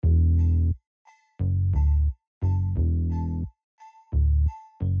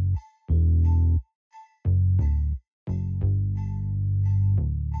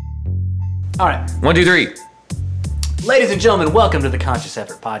All right. 1, 2, 3. Ladies and gentlemen, welcome to the Conscious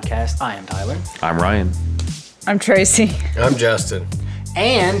Effort Podcast. I am Tyler. I'm Ryan. I'm Tracy. I'm Justin.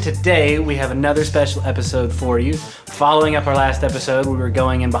 And today we have another special episode for you. Following up our last episode, we were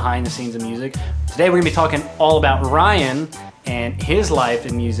going in behind the scenes of music. Today we're going to be talking all about Ryan and his life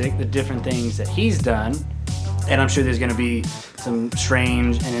in music, the different things that he's done. And I'm sure there's going to be some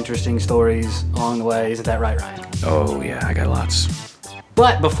strange and interesting stories along the way. Isn't that right, Ryan? Oh, yeah, I got lots.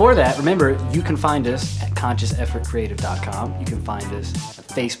 But before that, remember, you can find us at consciouseffortcreative.com. You can find us at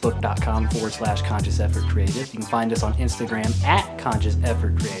facebook.com/consciouseffortcreative. You can find us on Instagram at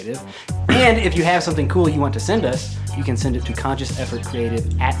consciouseffortcreative. And if you have something cool you want to send us, you can send it to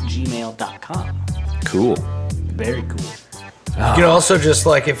consciouseffortcreative@gmail.com. Cool. Very cool. You can also just,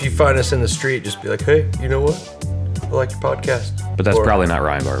 like, if you find us in the street, just be like, hey, you know what? I like your podcast. But that's probably not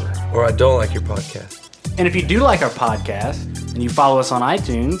Ryan Barber. Or I don't like your podcast. And if you do like our podcast and you follow us on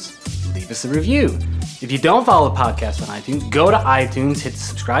iTunes, leave us a review. If you don't follow the podcast on iTunes, go to iTunes, hit the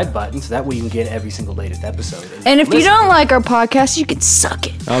subscribe button, so that way you can get every single latest episode. And if you don't like our podcast, you can suck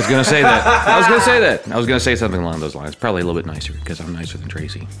it. I was going to say that. I was going to say something along those lines. Probably a little bit nicer because I'm nicer than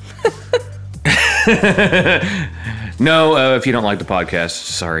Tracy. No, if you don't like the podcast,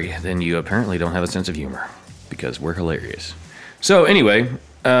 sorry, then you apparently don't have a sense of humor because we're hilarious. So anyway,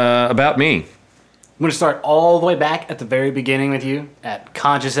 about me. I'm going to start all the way back at the very beginning with you at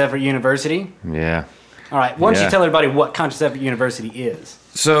Conscious Effort University. Yeah. All right, why don't you tell everybody what Conscious Effort University is?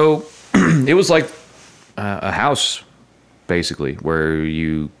 So it was like a house, basically, where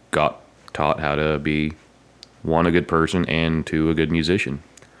you got taught how to be, one, a good person, and two, a good musician.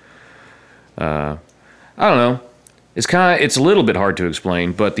 I don't know. It's a little bit hard to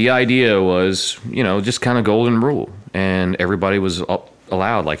explain, but the idea was, just kind of golden rule, and everybody was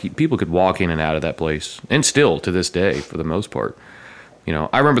allowed. Like, people could walk in and out of that place, and still to this day, for the most part.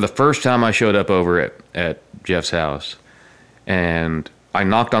 I remember the first time I showed up over at Jeff's house, and I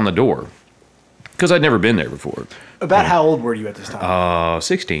knocked on the door because I'd never been there before. About how old were you at this time?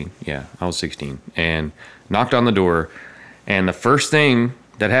 16. Yeah, I was 16, and knocked on the door, and the first thing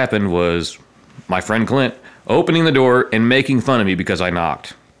that happened was my friend Clint opening the door and making fun of me because I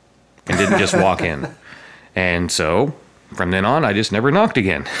knocked and didn't just walk in. And so from then on, I just never knocked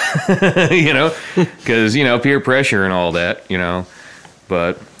again, because, peer pressure and all that,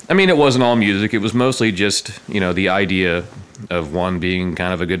 But, I mean, it wasn't all music. It was mostly just, the idea of one being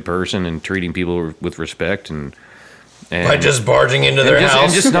kind of a good person and treating people with respect and by just barging into their house.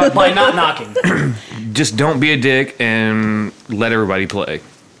 And just not, By not knocking. Just don't be a dick and let everybody play.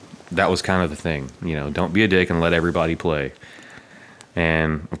 That was kind of the thing, don't be a dick and let everybody play.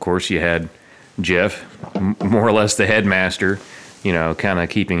 And, of course, you had Jeff, more or less the headmaster, kind of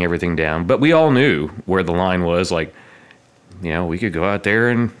keeping everything down. But we all knew where the line was, like, we could go out there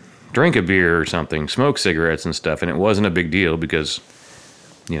and drink a beer or something, smoke cigarettes and stuff, and it wasn't a big deal because,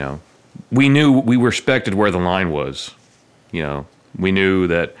 we knew we respected where the line was. We knew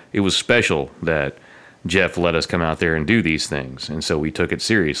that it was special that Jeff let us come out there and do these things, and so we took it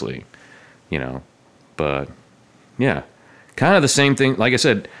seriously, But, yeah, kind of the same thing. Like I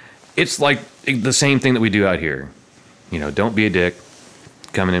said, it's like the same thing that we do out here. Don't be a dick,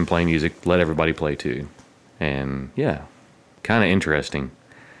 come in and play music, let everybody play too. And, yeah, kind of interesting.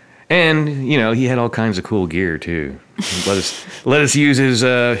 And, he had all kinds of cool gear too. Let us use his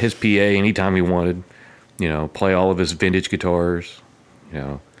PA anytime we wanted, play all of his vintage guitars, He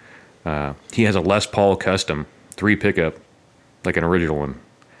has a Les Paul Custom 3 pickup, like an original one.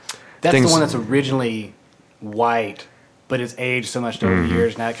 That's the one that's originally white, but it's aged so much over the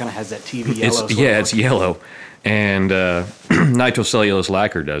years. Now it kind of has that TV yellow. It's yellow. And nitrocellulose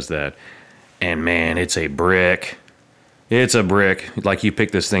lacquer does that. And, man, it's a brick. It's a brick. Like, you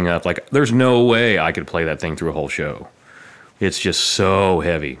pick this thing up. Like, there's no way I could play that thing through a whole show. It's just so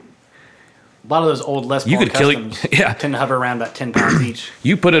heavy. A lot of those old Les Paul Customs tend to hover around about 10 pounds each.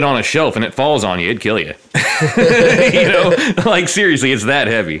 You put it on a shelf and it falls on you, it'd kill you. Like, seriously, it's that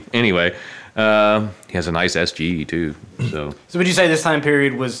heavy. Anyway, he has a nice SG too. So would you say this time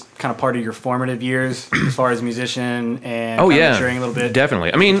period was kind of part of your formative years as far as a musician and maturing a little bit?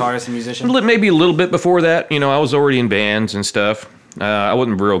 Definitely. I mean, guitarist and musician? Maybe a little bit before that. I was already in bands and stuff. I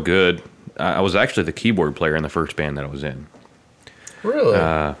wasn't real good. I was actually the keyboard player in the first band that I was in. Really?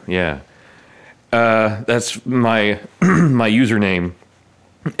 Yeah. That's my my username,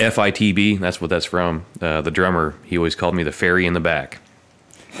 FITB. That's what that's from. The drummer, he always called me the fairy in the back.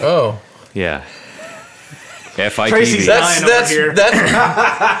 Oh. Yeah. FITB. Tracy's That's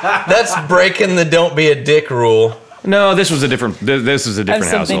breaking the don't be a dick rule. No, this was a different household.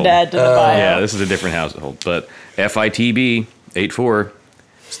 Something to add to the bio. Yeah, this is a different household. But FITB 84,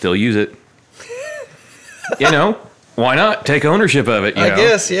 still use it. Why not take ownership of it? You know?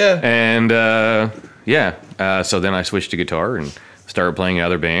 guess, yeah. And so then I switched to guitar and started playing in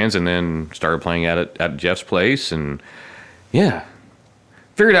other bands, and then started playing at Jeff's place, and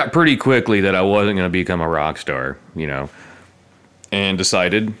figured out pretty quickly that I wasn't going to become a rock star, and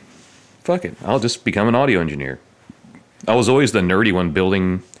decided, fuck it, I'll just become an audio engineer. I was always the nerdy one,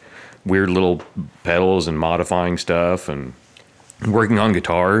 building weird little pedals and modifying stuff and working on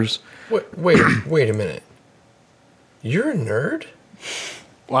guitars. Wait a minute. You're a nerd?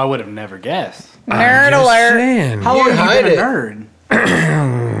 Well, I would have never guessed. Nerd alert. Man, How long have you hide been it. a nerd?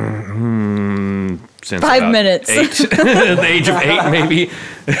 since 5 about minutes. 8, the age of 8, maybe.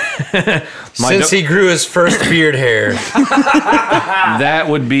 Since he grew his first beard hair. That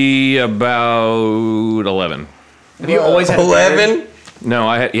would be about 11. Have you always had a beard? 11? No,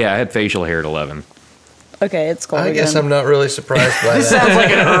 I had facial hair at 11. Okay, it's cold I guess again. I'm not really surprised by This that. sounds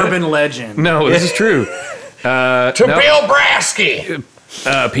like an urban legend. No, this is true. To no. Bill Brasky!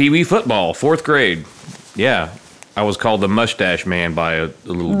 Pee Wee football, 4th grade. Yeah, I was called the mustache man by a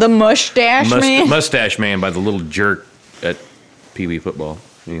little The mustache man. mustache man by the little jerk at Pee Wee football.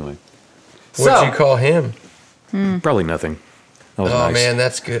 Anyway, What'd you call him? probably nothing. That was Oh, nice. man,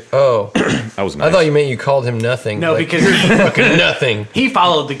 that's good. Oh, That was nice. I thought you meant you called him nothing. No, like, because fucking nothing. he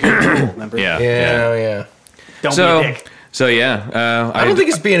followed the good rule, remember? Yeah. Yeah. Don't be So, a dick. I don't think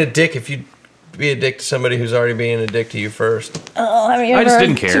it's being a dick if you be a dick to somebody who's already being a dick to you first. Oh, have you I just ever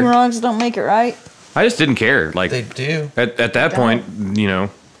didn't heard care. Two wrongs don't make it right. I just didn't care. Like They do. at that point,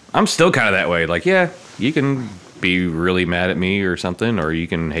 I'm still kind of that way. Like, yeah, you can be really mad at me or something, or you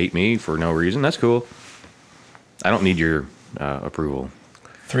can hate me for no reason. That's cool. I don't need your approval.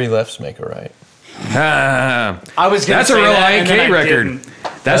 3 lefts make a right. I was gonna That's a say that, Reliant and then K I record. didn't.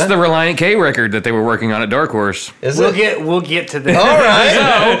 That's the Reliant K record that they were working on at Dark Horse. Is We'll it? get to that. All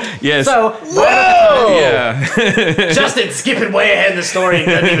right. Yes. So, Whoa! yeah. Justin skipping way ahead in the story. And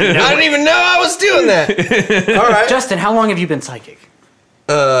doesn't even know I didn't even know I was doing that. All right. Justin, how long have you been psychic?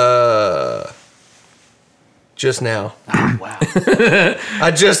 Just now. Oh, wow.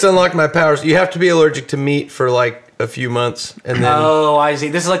 I just unlocked my powers. You have to be allergic to meat for like a few months, and then Oh, I see.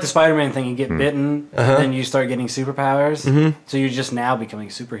 This is like the Spider-Man thing. You Hmm. get bitten, and then you start getting superpowers. So you're just now becoming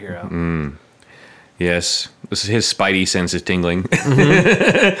a superhero. Yes. This is his spidey sense is tingling.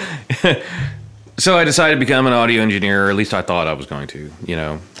 So I decided to become an audio engineer, or at least I thought I was going to.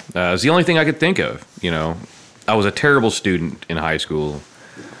 It was the only thing I could think of. I was a terrible student in high school.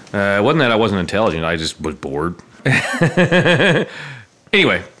 It wasn't that I wasn't intelligent. I just was bored.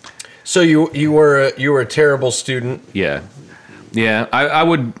 Anyway. so you were a terrible student. Yeah.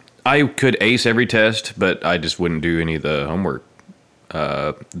 I could ace every test, but I just wouldn't do any of the homework.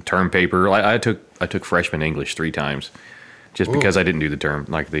 Term paper. I took freshman English 3 times, just because I didn't do the term,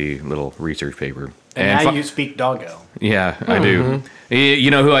 like the little research paper. And now fi- you speak doggo. Yeah, I do.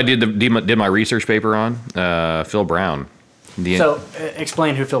 You know who I did my research paper on? Phil Brown. So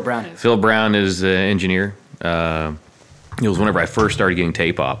explain who Phil Brown is. Phil Brown is an engineer. It was whenever I first started getting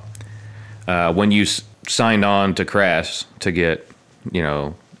tape op. When you signed on to Crass to get,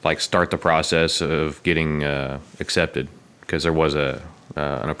 start the process of getting accepted, because there was an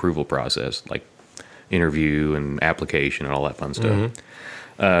approval process, like interview and application and all that fun stuff.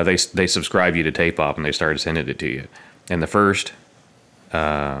 They subscribed you to tape op, and they started sending it to you. And the first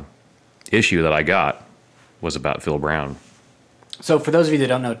issue that I got was about Phil Brown. So for those of you that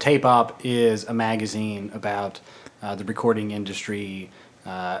don't know, Tape Op is a magazine about the recording industry.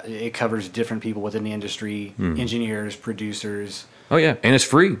 It covers different people within the industry, engineers, producers. Oh yeah, and it's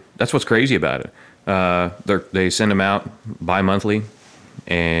free. That's what's crazy about it. They send them out bi-monthly,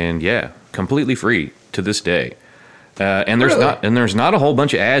 and yeah, completely free to this day. And there's not a whole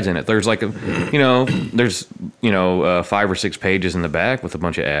bunch of ads in it. There's like 5 or 6 pages in the back with a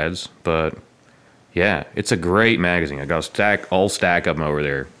bunch of ads, but yeah, it's a great magazine. I got a stack of them over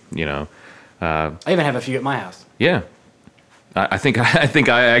there. I even have a few at my house. Yeah. I think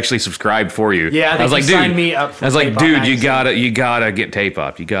I actually subscribed for you. Yeah, I think was like, you dude, signed me up for I was like, Tape Op dude, magazine. you gotta get tape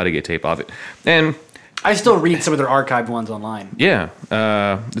op. You gotta get tape off it. And I still read some of their archived ones online. yeah,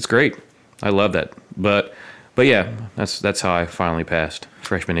 it's great. I love that. But yeah, that's how I finally passed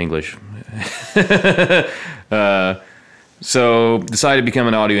freshman English. So decided to become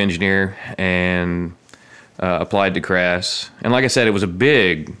an audio engineer and applied to Crass. And like I said, it was a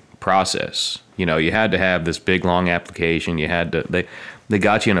big process. You had to have this big long application. You had to they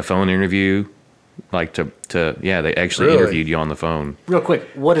got you in a phone interview, like they actually Really? interviewed you on the phone. Real quick,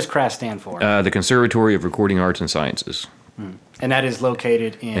 what does CRAS stand for? The Conservatory of Recording Arts and Sciences And that is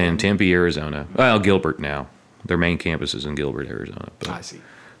located in... in Tempe, Arizona. Well, Gilbert now. Their main campus is in Gilbert, Arizona. I see.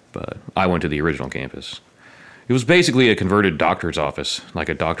 But I went to the original campus. It was basically a converted doctor's office, like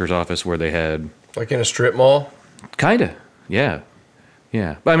a doctor's office where they had Like in a strip mall? kinda, yeah,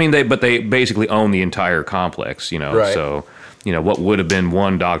 yeah. But I mean, they basically own the entire complex, you know. Right. So, you know, what would have been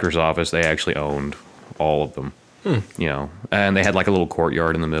one doctor's office, they actually owned all of them. You know, and they had like a little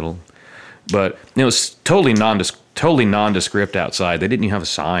courtyard in the middle, but it was totally nondescript outside. They didn't even have a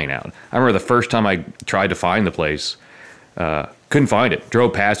sign out. I remember the first time I tried to find the place, couldn't find it.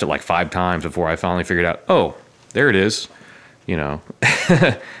 Drove past it like 5 times before I finally figured out. Oh, there it is. You know,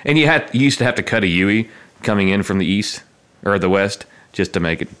 and you used to have to cut a U coming in from the east or the west just to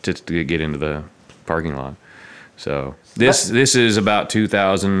get into the parking lot. So this is about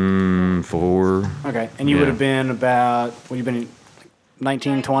 2004. Okay, and you Yeah. would have been about, what, you've been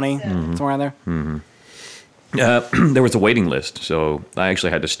 19, 20, somewhere around there? There was a waiting list, so I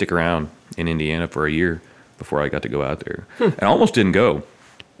actually had to stick around in Indiana for a year before I got to go out there. And I almost didn't go.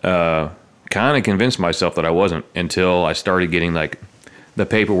 Kind of convinced myself that I wasn't until I started getting like the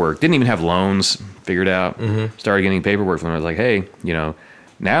paperwork. Didn't even have loans figured out. Started getting paperwork from them. I was like, hey, you know,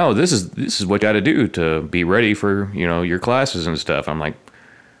 now this is what you got to do to be ready for, you know, your classes and stuff. I'm like,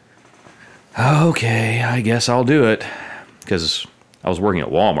 okay, I guess I'll do it, because I was working at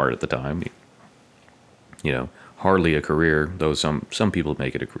Walmart at the time. You know, hardly a career, though some people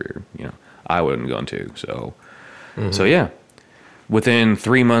make it a career. You know, I wouldn't go to. So yeah, within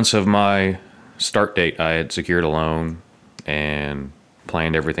 3 months of my start date, I had secured a loan and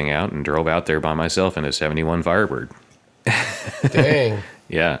planned everything out and drove out there by myself in a 71 Firebird. Dang.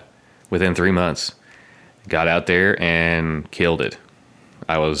 Yeah, within 3 months, got out there and killed it.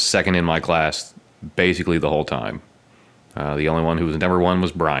 I was second in my class basically the whole time. The only one who was number one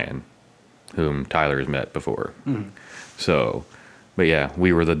was Brian, whom Tyler has met before. So, but yeah,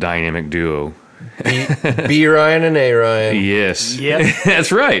 we were the dynamic duo. B Ryan and A Ryan. Yes. Yep.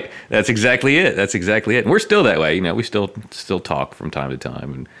 That's right. That's exactly it. And we're still that way. You know, we still talk from time to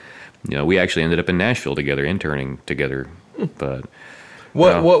time. And, you know, we actually ended up in Nashville together, interning together. But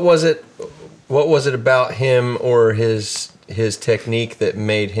What was it? What was it about him or his technique that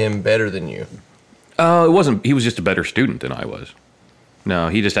made him better than you? it wasn't, he was just a better student than I was. No,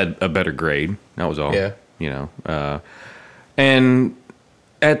 he just had a better grade. That was all. Yeah. You know, and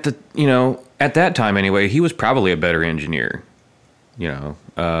at that time anyway, he was probably a better engineer, you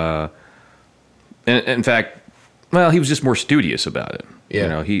know. In fact, well, he was just more studious about it. Yeah. You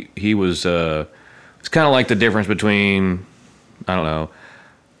know, he was, it's kind of like the difference between, I don't know,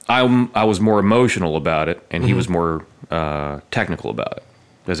 I was more emotional about it and he was more technical about it.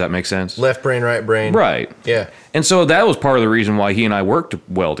 Does that make sense? Left brain, right brain. Right. Yeah. And so that was part of the reason why he and I worked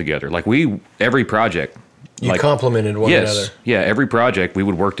well together. Like every project. You complimented one another. Yeah, every project we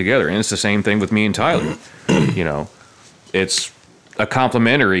would work together. And it's the same thing with me and Tyler. You know, it's a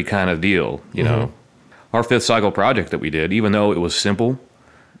complimentary kind of deal, you know. Our 5th cycle project that we did, even though it was simple,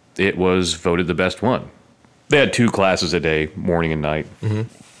 it was voted the best one. They had 2 classes a day, morning and night.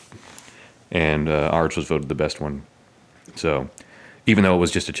 And ours was voted the best one. So, even though it was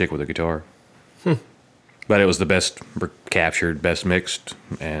just a chick with a guitar. But it was the best captured, best mixed,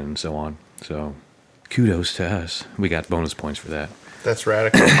 and so on. So, kudos to us. We got bonus points for that. That's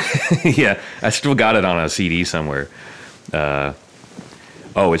radical. Yeah, I still got it on a CD somewhere.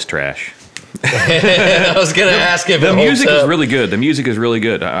 It's trash. I was gonna ask if The it music holds is up. really good. The music is really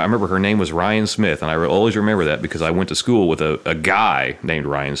good. I remember her name was Ryan Smith, and I always remember that because I went to school with a guy named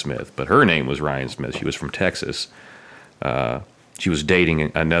Ryan Smith, but her name was Ryan Smith. She was from Texas. She was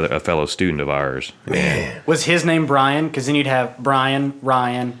dating a fellow student of ours. Was his name Brian? Because then you'd have Brian,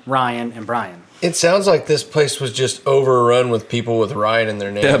 Ryan, Ryan, and Brian. It sounds like this place was just overrun with people with Ryan in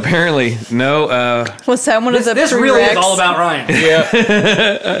their name. Apparently, no. Was that one of the This really is prereqs? all about Ryan.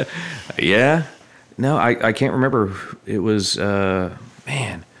 Yeah. Yeah. No, I can't remember. It was,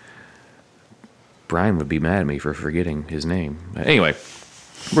 man. Brian would be mad at me for forgetting his name. Anyway,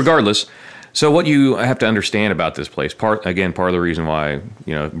 regardless. So what you have to understand about this place, part of the reason why,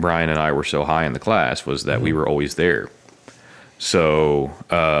 you know, Brian and I were so high in the class was that we were always there. So,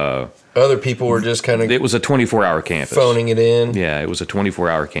 Other people were just kind of it was a 24-hour campus. phoning it in. Yeah, it was a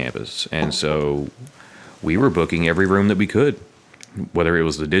 24-hour campus. And so we were booking every room that we could, whether it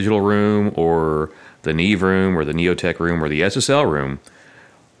was the digital room or the Neve room or the Neotech room or the SSL room.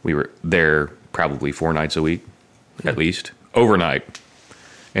 We were there probably 4 nights a week, at least, overnight.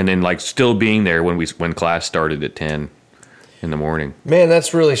 And then like still being there when class started at 10 in the morning. Man,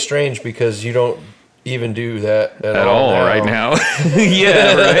 that's really strange because you even do that at all right now.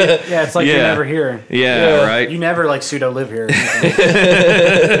 Yeah, right. Yeah, it's like you're Yeah. never here. Yeah, right. You never like pseudo live here.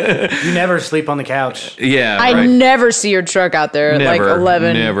 You never sleep on the couch. Yeah, I right. never see your truck out there at like Never,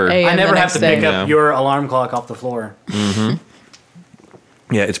 11 never. a.m. I never the have next to day. pick up your alarm clock off the floor.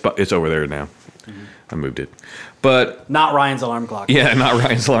 Yeah, it's over there now. I moved it, but Not Ryan's alarm clock. yeah, not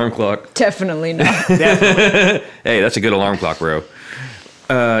Ryan's alarm clock. Definitely not. Definitely. Hey, that's a good alarm clock, bro.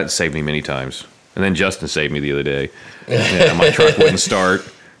 It saved me many times. And then Justin saved me the other day. Yeah, my truck wouldn't start.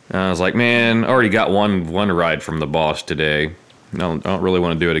 And I was like, man, I already got one ride from the boss today. I don't really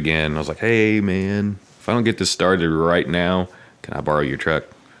want to do it again. I was like, hey, man, if I don't get this started right now, can I borrow your truck?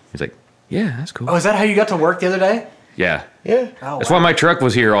 He's like, yeah, that's cool. Oh, is that how you got to work the other day? Yeah. Yeah. Oh, That's wow. why my truck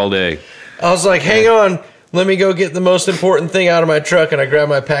was here all day. I was like, hang on, let me go get the most important thing out of my truck. And I grabbed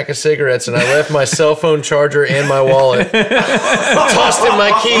my pack of cigarettes and I left my cell phone charger and my wallet. Tossed in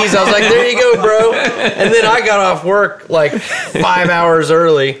my keys. I was like, there you go, bro. And then I got off work like 5 hours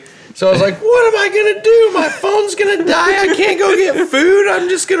early. So I was like, what am I going to do? My phone's going to die. I can't go get food. I'm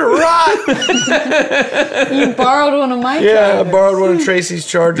just going to rot. You borrowed one of my Yeah, I chargers. borrowed one of Tracy's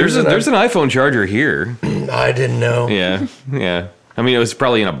chargers. There's an iPhone charger here. I didn't know. Yeah, yeah. I mean, it was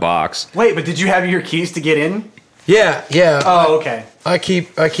probably in a box. Wait, but did you have your keys to get in? Yeah. Oh, okay. I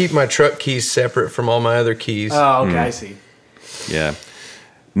keep my truck keys separate from all my other keys. Oh, okay, I see. Yeah.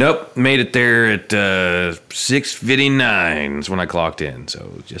 Nope, made it there at 6:59 is when I clocked in,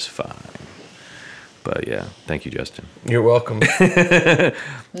 so just fine. But yeah, thank you, Justin. You're welcome.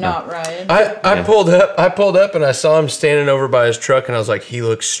 Not Ryan. I pulled up and I saw him standing over by his truck and I was like, he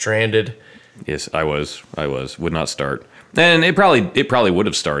looks stranded. Yes, I was. Would not start. And it probably would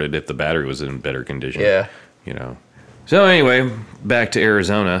have started if the battery was in better condition. Yeah. You know. So anyway, back to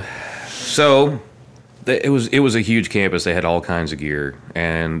Arizona. So it was a huge campus. They had all kinds of gear,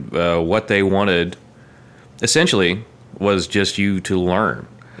 and what they wanted essentially was just you to learn.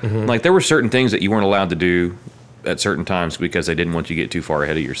 Like there were certain things that you weren't allowed to do at certain times because they didn't want you to get too far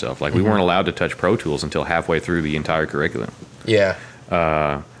ahead of yourself. Like we weren't allowed to touch Pro Tools until halfway through the entire curriculum. Yeah.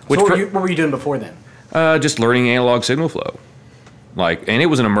 So what were you doing before then? Just learning analog signal flow, and it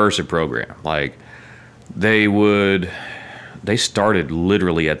was an immersive program. Like they started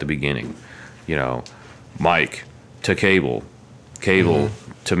literally at the beginning, mic to cable to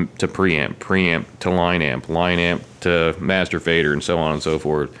preamp to line amp to master fader, and so on and so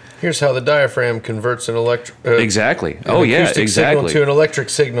forth. Here's how the diaphragm converts an electric. Exactly. Oh yeah, acoustic exactly. signal to an electric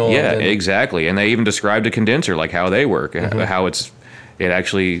signal. Yeah, and then- exactly. And they even described a condenser, like how they work, how it's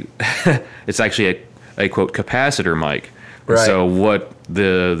actually a quote capacitor mic. Right. So what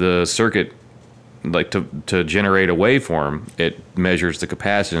the circuit, like to generate a waveform, it measures the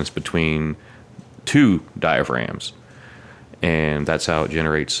capacitance between two diaphragms, and that's how it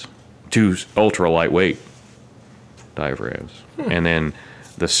generates two ultra lightweight diaphragms. And then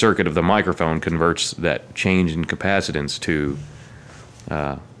the circuit of the microphone converts that change in capacitance to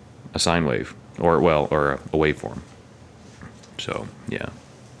a sine wave, or a waveform. So yeah,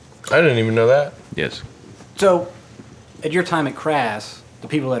 I didn't even know that. yes. So, at your time at Crass, the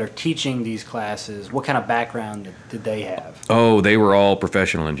people that are teaching these classes, what kind of background did they have? Oh, they were all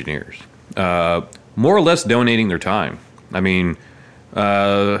professional engineers, more or less donating their time. I mean,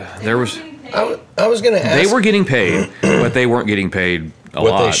 there was I was going to ask. they were getting paid, but they weren't getting paid a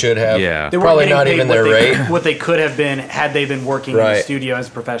What lot. they should have. Yeah. They weren't Probably getting not paid even what their they- rate. What they could have been had they been working in the Right. studio as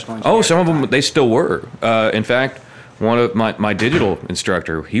a professional engineer. Oh, some of them, they still were. In fact, one of my digital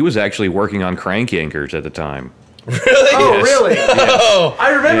instructor, he was actually working on crank yankers at the time. Really? Oh, Yes. really? Oh, I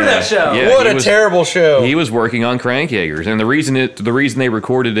remember that show. Yeah. what he a was- terrible show. He was working on crank Jaegers, and the reason they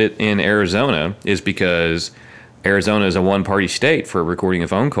recorded it in Arizona is because Arizona is a one-party state for recording a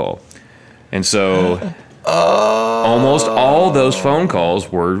phone call, and so almost all those phone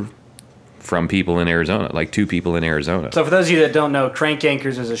calls were from people in Arizona, like two people in Arizona. So for those of you that don't know, Crank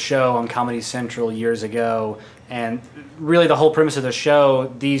Yankers is a show on Comedy Central years ago, and really the whole premise of the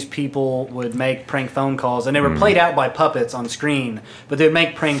show, these people would make prank phone calls, and they were played out by puppets on screen, but they'd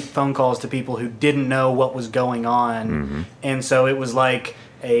make prank phone calls to people who didn't know what was going on, and so it was like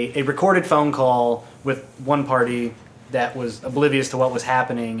a recorded phone call with one party that was oblivious to what was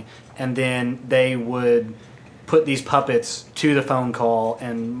happening, and then they would put these puppets to the phone call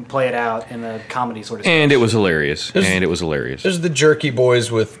and play it out in a comedy sort of sketch. And it was hilarious. There's the Jerky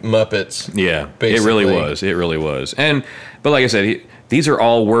Boys with Muppets. Yeah, basically. it really was. It really was. But like I said, these are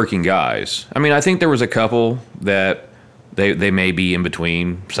all working guys. I mean, I think there was a couple that they may be in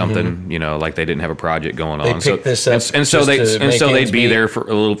between something, like they didn't have a project going on. They picked this up and so just to make they'd ends be meet. there for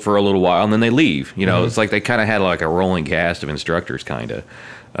a little while, and then they leave. It's like they kind of had like a rolling cast of instructors, kind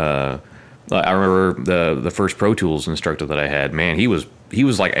of. I remember the first Pro Tools instructor that I had. Man, he was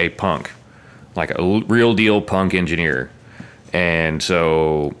like a punk, like a real deal punk engineer, and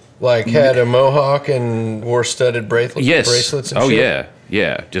so Like had a mohawk and wore studded yes, bracelets and oh shit?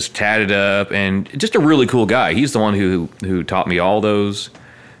 yeah, just tatted up and just a really cool guy. He's the one who taught me all those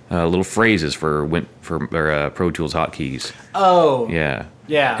little phrases for Pro Tools hotkeys. Oh. Yeah.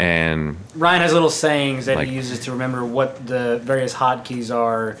 Yeah. And Ryan has little sayings that Like- he uses to remember what the various hotkeys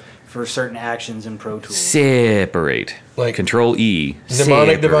are for certain actions in Pro Tools. separate, Like Control E,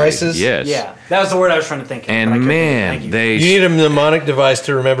 mnemonic separate. devices? Yes. Yeah, that was the word I was trying to think of. but I And couldn't think of it. man, Thank you. they You need a mnemonic device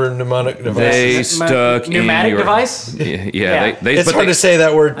to remember mnemonic they devices. stuck Pneumatic in your, device? Yeah, Yeah. they It's but hard they- to say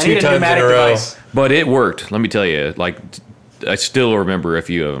that word I two need a times in pneumatic a row. device. But it worked. Let me tell you. Like, I still remember a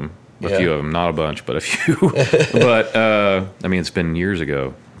few of them. Yeah. Few of them, not a bunch, but a few. But I mean, it's been years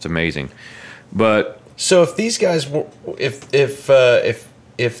ago. It's amazing. But So if these guys were, if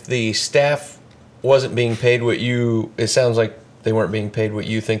the staff wasn't being paid what you, it sounds like they weren't being paid what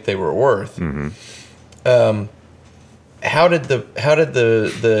you think they were worth. How did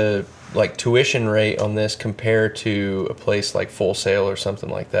the like tuition rate on this compare to a place like Full Sail or something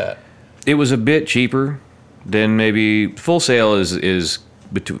like that? it was a bit cheaper than maybe Full Sail is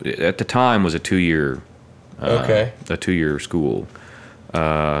at the time was a 2-year Okay. a 2-year school.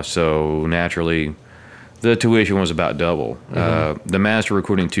 So naturally, the tuition was about double. The Master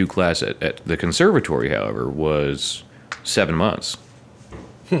Recording 2 class at the conservatory, however, was 7 months.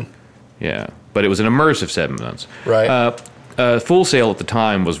 Yeah, but it was an immersive 7 months. Right. Full Sail at the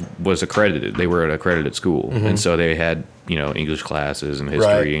time was accredited. They were an accredited school, and so they had English classes and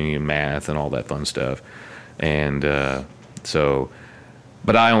history and math and all that fun stuff. And so,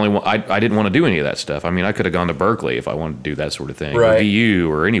 but I didn't want to do any of that stuff. I mean, I could have gone to Berkeley if I wanted to do that sort of thing, or Right. VU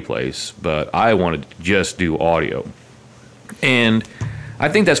or any place, but I wanted to just do audio. And I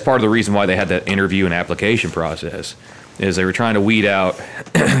think that's part of the reason why they had that interview and application process, is they were trying to weed out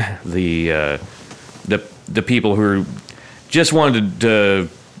the people who just wanted to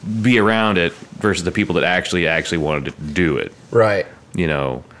be around it versus the people that actually wanted to do it. Right.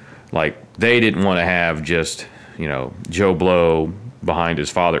 Like they didn't want to have just Joe Blow behind his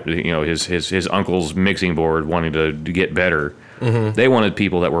father, his uncle's mixing board wanting to get better. They wanted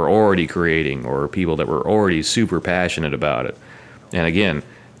people that were already creating or people that were already super passionate about it. And again,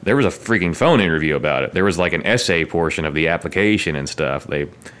 there was a freaking phone interview about it. There was like an essay portion of the application and stuff. They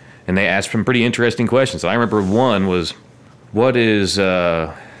asked some pretty interesting questions. I remember one was, what is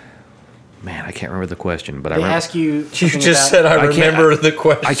man, I can't remember the question, but They I remember. ask you. You something just about- said I I can't- remember the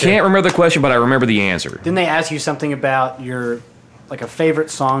question. I can't remember the question, but I remember the answer. Didn't they ask you something about your like a favorite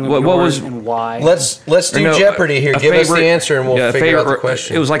song of What yours was- and why? Let's do No, Jeopardy here. a Give us the favorite- answer and we'll yeah, figure out the favorite-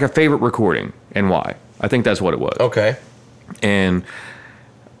 question. It was like a favorite recording and why. I think that's what it was. Okay. And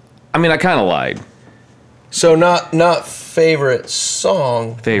I mean, I kind of lied. So not favorite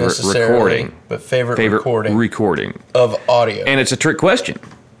song, Favorite necessarily, recording. but favorite Recording recording of audio. And it's a trick question.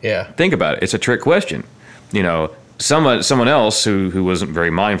 yeah. Think about it. It's a trick question. Someone else who wasn't very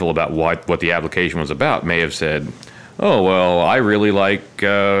mindful about what the application was about may have said, "Oh well, I really like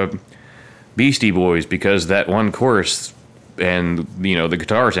Beastie Boys because that one chorus and the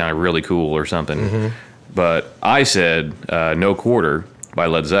guitar sounded really cool or something." But I said "No Quarter" by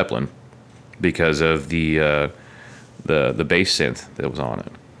Led Zeppelin because of the bass synth that was on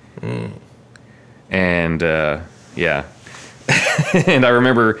it. And yeah. And I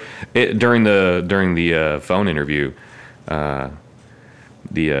remember it, during the phone interview, the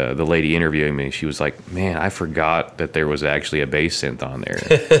lady interviewing me, she was like, "Man, I forgot that there was actually a bass synth on there,"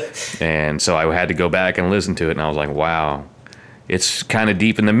 and so I had to go back and listen to it, and I was like, "Wow, it's kind of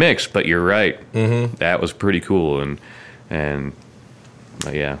deep in the mix." But you're right, that was pretty cool, and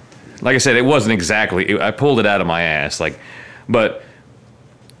yeah, like I said, it wasn't exactly. I pulled it out of my ass, but.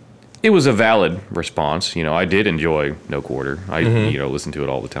 It was a valid response. I did enjoy No Quarter. I, listened to it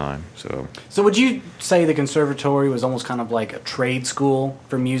all the time. So would you say the conservatory was almost kind of like a trade school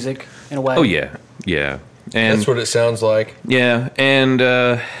for music in a way? Oh yeah, yeah, and That's what it sounds like. yeah, and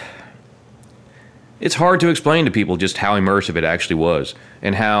it's hard to explain to people just how immersive it actually was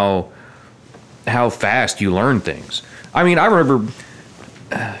and how fast you learn things. I mean, I remember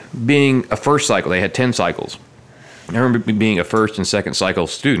being a first cycle. They had 10 cycles. I remember being a first and second cycle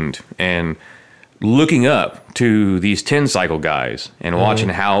student and looking up to these 10 cycle guys and watching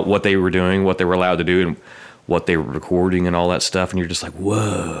what they were doing, what they were allowed to do, and what they were recording and all that stuff. And you're just like,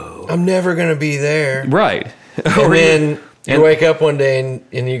 whoa. I'm never gonna be there. Right. And then you and- wake up one day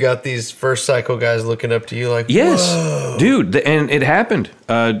and you got these first cycle guys looking up to you like, Yes, whoa. dude, and it happened.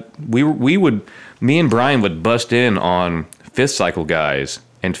 Me and Brian would bust in on fifth cycle guys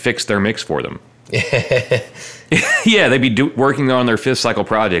and fix their mix for them. Yeah, they'd be working on their 5th cycle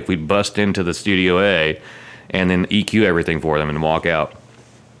project. We'd bust into the Studio A and then EQ everything for them and walk out.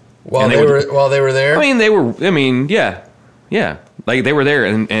 While they were there? Yeah. Like they were there,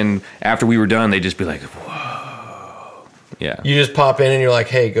 and after we were done, they'd just be like, whoa. Yeah. You just pop in and you're like,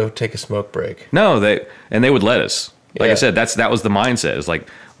 hey, go take a smoke break. No, they would let us. Like Yeah. I said, that was the mindset. It's like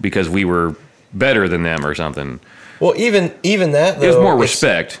because we were better than them or something. Well, even that, though. It was more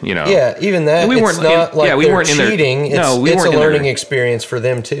respect, you know. Yeah, even that. We weren't we they're weren't in there. cheating. No, we it's weren't a in learning there. experience for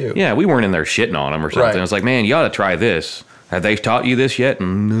them, too. Yeah, we weren't in there shitting on them or something. Right. It's like, man, you ought to try this. Have they taught you this yet?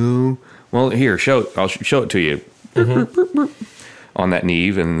 No. Well, here, I'll show it to you. On that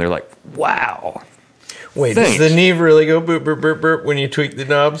Neve, and they're like, wow. Wait, Thanks. does the Neve really go boop, boop, boop, boop when you tweak the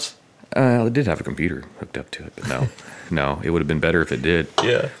knobs? It did have a computer hooked up to it, but no. No, it would have been better if it did.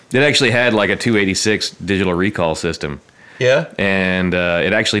 Yeah. It actually had like a 286 digital recall system. Yeah? And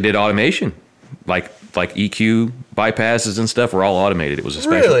it actually did automation. Like EQ bypasses and stuff were all automated. It was a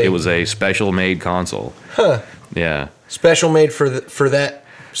special Really? It was a special made console. Huh. Yeah. Special made for that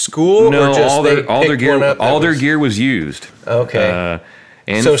school? No, or just all they their picked one up that gear was used. Okay.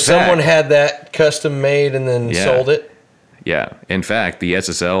 In So fact, someone had that custom made and then Yeah. sold it? Yeah. In fact, the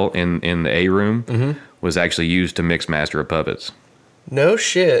SSL in the A room Mm-hmm. was actually used to mix Master of Puppets. No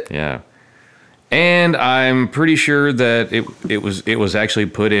shit. Yeah. And I'm pretty sure that it was actually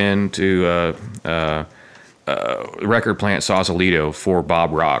put into record plant Sausalito for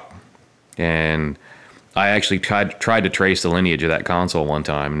Bob Rock. And I actually tried to trace the lineage of that console one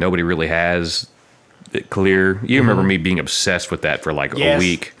time. Nobody really has it clear. You remember me being obsessed with that for like a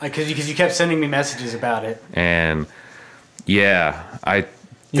week. Because you kept sending me messages about it. And yeah,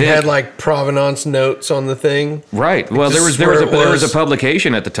 You had like provenance notes on the thing? right. Well, there This was is where it a was.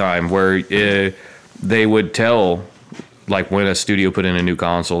 publication at the time where they would tell like when a studio put in a new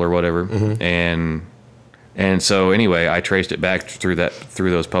console or whatever, and so anyway, I traced it back through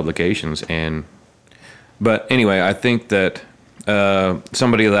those publications, but anyway, I think that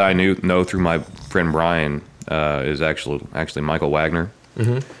somebody that I know through my friend Brian is actually Michael Wagner.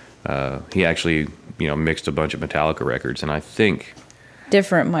 He actually mixed a bunch of Metallica records, and I think.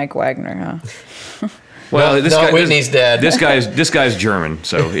 Different Mike Wagner, huh? Well, Not Whitney's dad. This guy's German,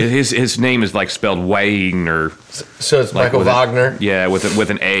 so his name is like spelled Wagner. So it's Like Michael with a- Wagner? Yeah, with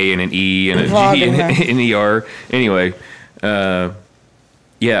an A and an E and a G Wagner. and an ER. Anyway,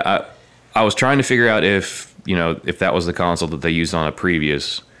 yeah, I was trying to figure out if that was the console that they used on a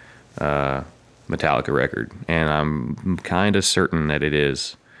previous Metallica record, and I'm kind of certain that it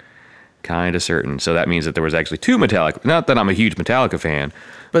is. Kind of certain. So that means that there was actually 2 Metallica. Not that I'm a huge Metallica fan,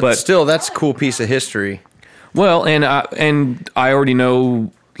 But still, that's a cool piece of history. well, and I already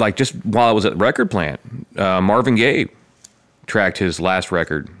know, like, just while I was at the record plant, Marvin Gaye tracked his last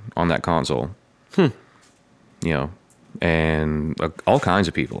record on that console. And all kinds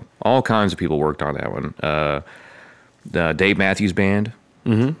of people worked on that one. The Dave Matthews Band,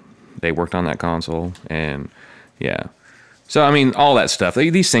 they worked on that console, and yeah. So I mean, all that stuff.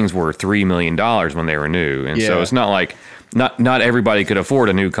 These things were $3 million when they were new, and so Yeah. it's not like not everybody could afford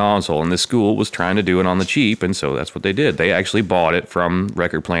a new console, and the school was trying to do it on the cheap, and so that's what they did. They actually bought it from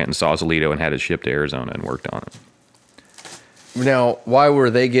record plant in Sausalito and had it shipped to Arizona and worked on it. Now, why were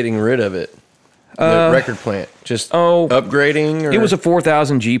they getting rid of it? The record plant? Just upgrading? Or? It was a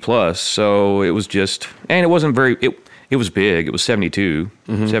 4000 G plus, so it was just, and it wasn't very. It was big. It was 72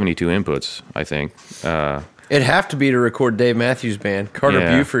 inputs, I think. It'd have to be to record Dave Matthews Band. Carter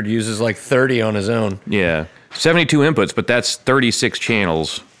Yeah. Buford uses like 30 on his own. Yeah, 72 inputs, but that's 36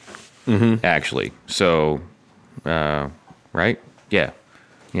 channels, actually. So, right? Yeah,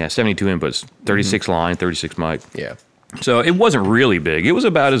 72 inputs, 36 line, 36 mic. Yeah. So it wasn't really big. It was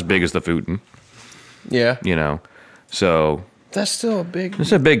about as big as the Futon, Yeah. So That's still a big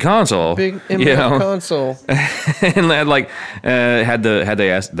it's a big console. big MF console. And had like had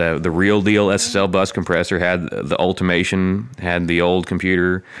the real deal SSL bus compressor, had the Ultimation, had the old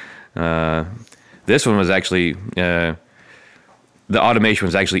computer. This one was actually the automation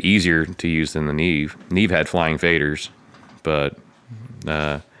was actually easier to use than the Neve. Neve had flying faders, but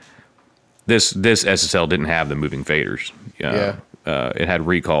this SSL didn't have the moving faders. It had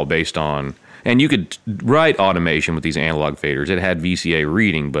recall based on. And you could write automation with these analog faders. It had VCA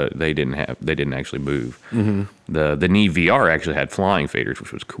reading, but they didn't actually move. The Neve VR actually had flying faders,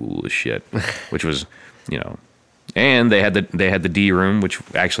 which was cool as shit. Which was, and they had the D room, which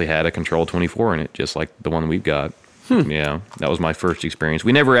actually had a Control 24 in it, just like the one we've got. Yeah, that was my first experience.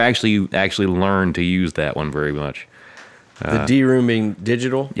 We never actually learned to use that one very much. The D room being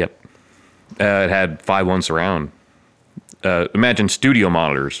digital. Yep, it had 5.1 surround. imagine studio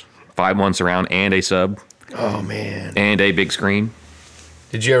monitors, 5 months around, and a sub, Oh man. and a big screen.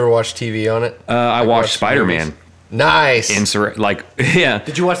 Did you ever watch TV on it? I watched Spider-Man. movies? Nice. Yeah.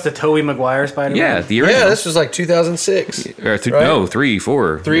 Did you watch the Tobey Maguire Spider-Man? Yeah, the original. Yeah, this was like 2006. Or right? No, 3,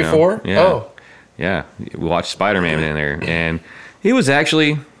 4. 3, 4? Yeah. Oh. Yeah, we watched Spider-Man in there, and he was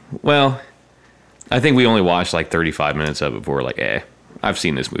actually, well, I think we only watched like 35 minutes of it before, like, I've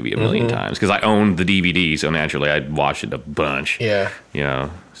seen this movie a million times, because I owned the DVD, so naturally I'd watched it a bunch. Yeah. You know,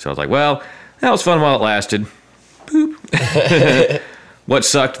 so I was like, well, that was fun while it lasted. Boop. What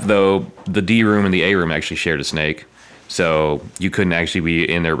sucked, though, the D room and the A room actually shared a snake, so you couldn't actually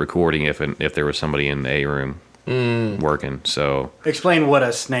be in there recording if there was somebody in the A room working. So Explain what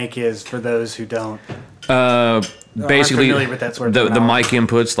a snake is for those who don't. basically, familiar with that sort of the terminology. mic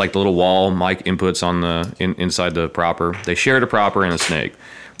inputs, like the little wall mic inputs on the inside the propper, they shared a propper and a snake.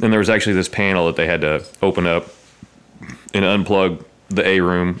 And there was actually this panel that they had to open up and unplug the A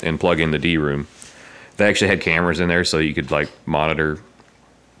room and plug in the D room. They actually had cameras in there so you could like monitor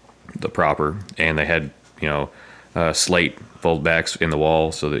the propper, and they had slate fold backs in the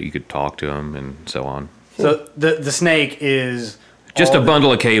wall so that you could talk to them and so on. So the snake is Just all a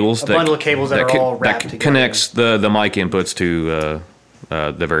bundle of cables. bundle of cables that are all wrapped together. Connects the mic inputs to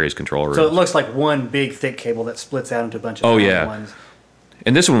the various control rooms. So it looks like one big thick cable that splits out into a bunch of Oh, tiny yeah. ones.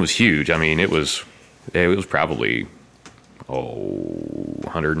 And this one was huge. I mean, it was probably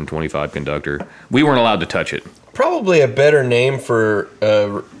 125 conductor. We weren't allowed to touch it. Probably a better name for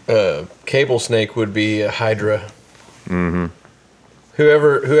a cable snake would be a hydra. Mm-hmm.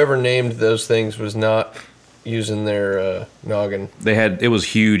 Whoever named those things was not using their noggin. It was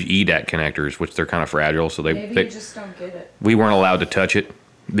huge EDAC connectors, which they're kind of fragile, so Maybe you just don't get it. we weren't allowed to touch it,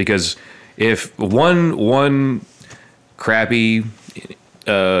 because if one crappy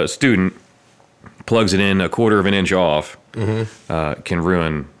student plugs it in a quarter of an inch off, can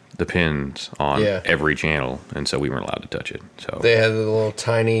ruin the pins on Yeah. every channel, and so we weren't allowed to touch it. So They had the little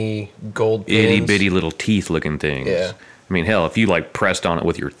tiny gold pins. itty bitty little teeth looking things. Yeah. I mean, hell, if you like pressed on it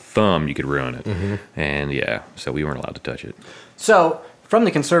with your thumb, you could ruin it. And yeah, so we weren't allowed to touch it. So from the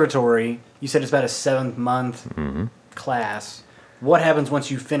conservatory, you said it's about a 7-month class. What happens once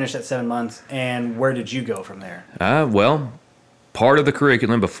you finish that 7 months, and where did you go from there? Well, part of the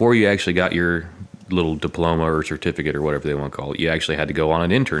curriculum before you actually got your little diploma or certificate or whatever they want to call it, you actually had to go on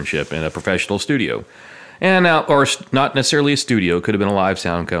an internship in a professional studio. And now, or not necessarily a studio, could have been a live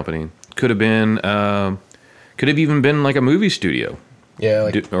sound company, could have even been like a movie studio. Yeah,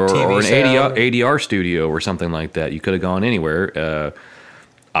 like or TV an sound. ADR studio or something like that. You could have gone anywhere.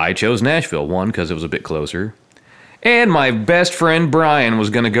 I chose Nashville, one, because it was a bit closer. And my best friend Brian was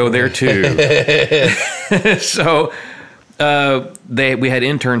going to go there too. So we had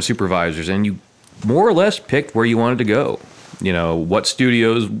intern supervisors, and you more or less picked where you wanted to go. You know, what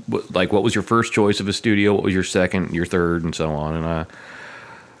studios, like what was your first choice of a studio, what was your second, your third, and so on. And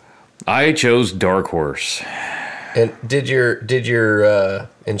I chose Dark Horse. And did your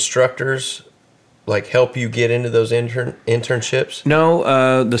instructors like help you get into those internships?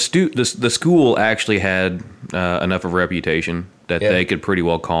 No, the school actually had enough of a reputation that Yeah. they could pretty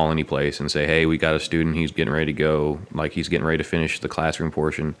well call any place and say, "Hey, we got a student. He's getting ready to go. Like he's getting ready to finish the classroom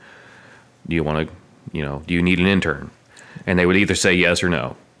portion. Do you want to, do you need an intern?" And they would either say yes or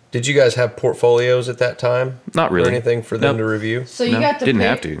no. Did you guys have portfolios at that time? Not really. Or anything for them Nope. to review? So you No, got to didn't pick,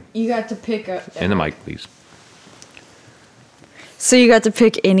 have to. You got to pick a. And the mic, please. So you got to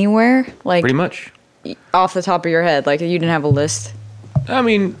pick anywhere, like Pretty much. off the top of your head, like you didn't have a list. I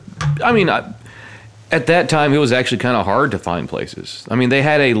mean, at that time, it was actually kind of hard to find places. I mean, they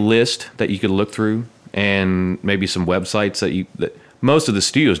had a list that you could look through, and maybe some websites that most of the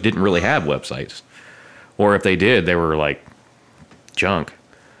studios didn't really have websites, or if they did, they were like junk.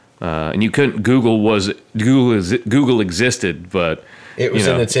 And you couldn't. Google existed, but It was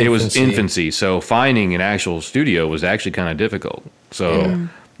in its infancy. It was infancy. So finding an actual studio was actually kind of difficult. So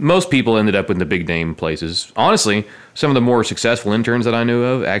most people ended up in the big name places. Honestly, some of the more successful interns that I knew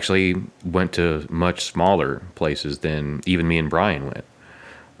of actually went to much smaller places than even me and Brian went.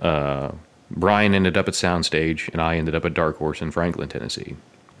 Brian ended up at Soundstage, and I ended up at Dark Horse in Franklin, Tennessee.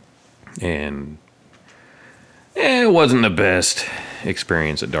 And it wasn't the best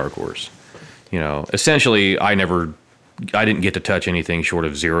experience at Dark Horse. Essentially, I didn't get to touch anything short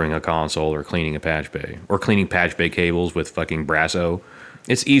of zeroing a console or cleaning a patch bay or cleaning patch bay cables with fucking Brasso.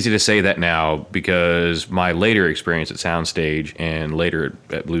 It's easy to say that now because my later experience at Soundstage and later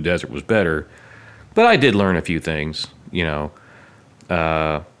at Blue Desert was better, but I did learn a few things.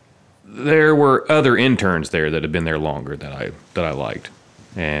 There were other interns there that had been there longer that I liked,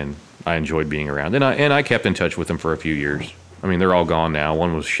 and I enjoyed being around. And I kept in touch with them for a few years. I mean, they're all gone now.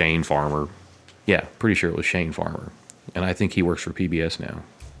 One was Shane Farmer. Yeah, pretty sure it was Shane Farmer. And I think he works for PBS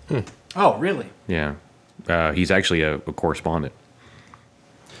now. Oh, really? Yeah. He's actually a correspondent.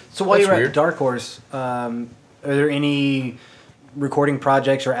 So while That's you were weird. at Dark Horse, are there any recording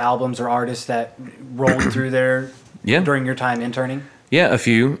projects or albums or artists that rolled through there Yeah. during your time interning? Yeah, a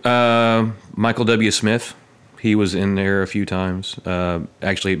few. Michael W. Smith, he was in there a few times.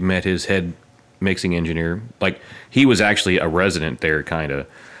 Actually met his head mixing engineer. Like, he was actually a resident there, kind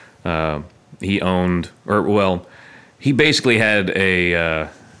of. He owned, he basically had a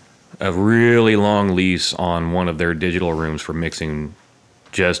really long lease on one of their digital rooms for mixing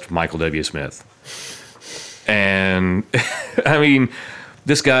just Michael W. Smith. And, I mean,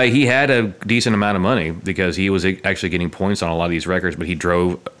 this guy, he had a decent amount of money because he was actually getting points on a lot of these records, but he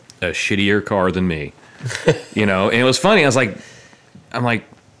drove a shittier car than me. You know, and it was funny. I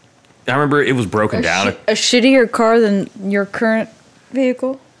remember it was broken down. A shittier car than your current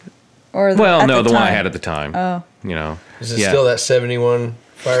vehicle? Or Well, at no, the one I time? had at the time. Oh. You know. Is it still that 71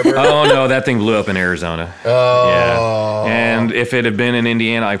 Firebird? Oh, no, that thing blew up in Arizona. Oh. Yeah. And if it had been in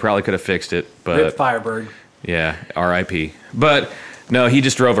Indiana, I probably could have fixed it. Rip But Firebird. yeah, RIP. But no, he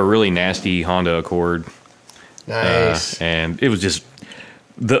just drove a really nasty Honda Accord. Nice. And it was just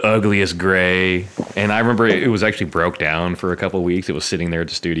the ugliest gray. And I remember it was actually broke down for a couple of weeks. It was sitting there at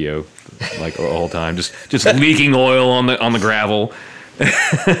the studio like the whole time, just leaking oil on the gravel.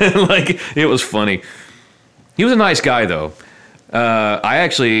 Like, it was funny. He was a nice guy, though. I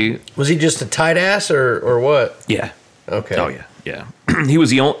actually, Was he just a tight ass or what? yeah. Okay. Oh yeah, yeah. He was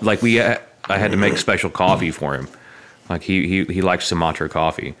the only, like, I had to make special coffee for him. Like, he liked Sumatra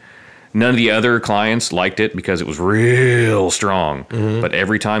coffee. None of the other clients liked it because it was real strong. But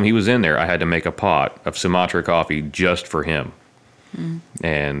every time he was in there, I had to make a pot of Sumatra coffee just for him.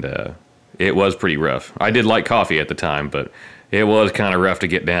 And it was pretty rough. I did like coffee at the time, but it was kind of rough to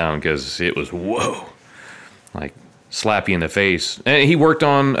get down because it was, whoa, like, slap you in the face. And he worked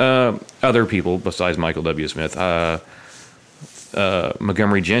on other people besides Michael W. Smith.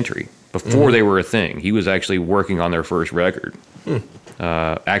 Montgomery Gentry. Before they were a thing, he was actually working on their first record.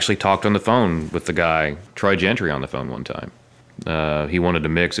 Actually talked on the phone with the guy, Troy Gentry, on the phone one time. He wanted to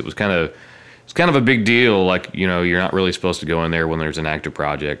mix. It's kind of a big deal. Like, you know, you're not really supposed to go in there when there's an active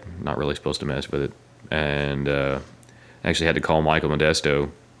project. Not really supposed to mess with it. And actually had to call Michael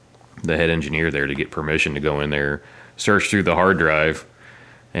Modesto, the head engineer there, to get permission to go in there, search through the hard drive,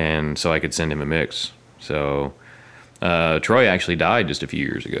 and so I could send him a mix. So Troy actually died just a few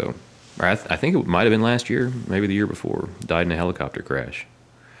years ago. Or I think it might have been last year, maybe the year before. Died in a helicopter crash.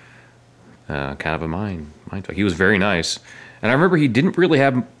 Kind of a mind fuck. He was very nice. And I remember he didn't really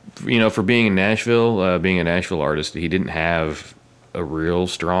have, you know, for being in Nashville, being a Nashville artist, he didn't have a real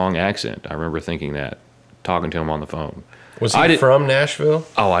strong accent. I remember thinking that, talking to him on the phone. Was he from Nashville?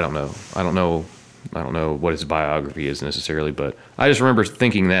 Oh, I don't know. I don't know what his biography is necessarily, but I just remember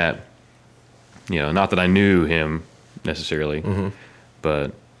thinking that, you know, not that I knew him necessarily,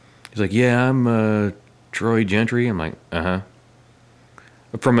 but he's like, yeah, I'm Troy Gentry. I'm like, uh-huh.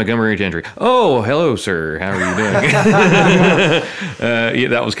 From Montgomery Gentry. Oh, hello, sir. How are you doing? Yeah,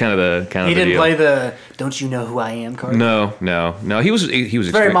 that was kind of the He didn't deal. play the "Don't you know who I am" card. No. He was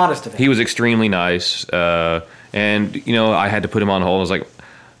Very modest of him. He was extremely nice, and you know, I had to put him on hold. I was like,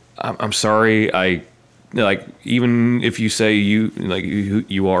 I'm sorry. I like, even if you say you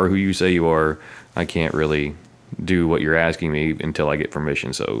are who you say you are, I can't really do what you're asking me until I get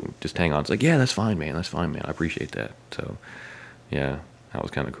permission. So just hang on. It's like, yeah, that's fine, man. That's fine, man. I appreciate that. So yeah, that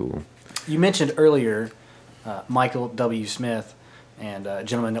was kind of cool. You mentioned earlier Michael W. Smith and a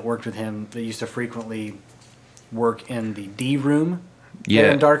gentleman that worked with him that used to frequently work in the D room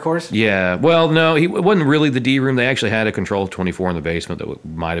there in Dark Horse. Yeah. Well, no, it wasn't really the D room. They actually had a Control 24 in the basement that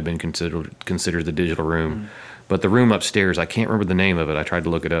might have been considered the digital room. But the room upstairs, I can't remember the name of it. I tried to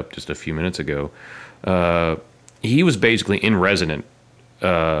look it up just a few minutes ago. He was basically in resident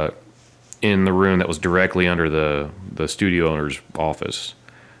in the room that was directly under the studio owner's office.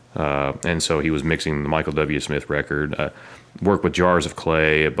 And so he was mixing the Michael W. Smith record, worked with Jars of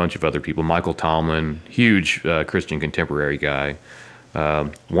Clay, a bunch of other people. Michael Tomlin, huge Christian contemporary guy,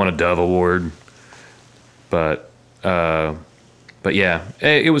 won a Dove Award. But yeah,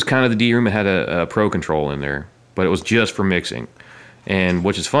 it was kind of the D room. It had a Pro Control in there, but it was just for mixing. And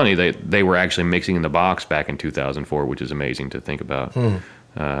which is funny, they were actually mixing in the box back in 2004, which is amazing to think about.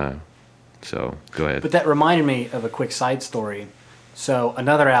 So go ahead. But that reminded me of a quick side story. So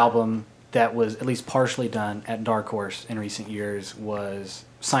another album that was at least partially done at Dark Horse in recent years was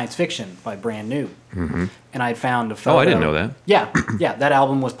Science Fiction by Brand New. Mm-hmm. And I found a photo. Oh, I didn't know that. Yeah, yeah. That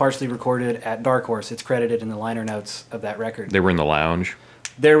album was partially recorded at Dark Horse. It's credited in the liner notes of that record. They were in the lounge.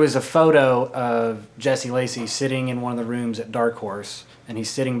 There was a photo of Jesse Lacey sitting in one of the rooms at Dark Horse, and he's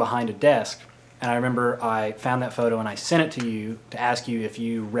sitting behind a desk. And I remember I found that photo and I sent it to you to ask you if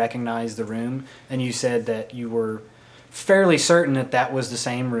you recognized the room. And you said that you were fairly certain that that was the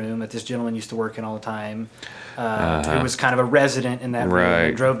same room that this gentleman used to work in all the time. Who was kind of a resident in that room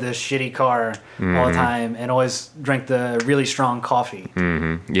and drove this shitty car all the time and always drank the really strong coffee.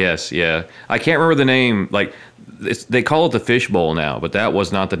 Mm-hmm. Yes, yeah. I can't remember the name. Like, they call it the Fishbowl now, but that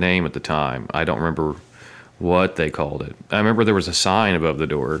was not the name at the time. I don't remember what they called it. I remember there was a sign above the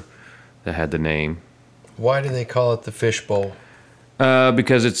door that had the name. Why do they call it the Fishbowl?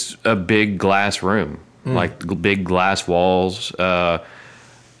 Because it's a big glass room, like big glass walls.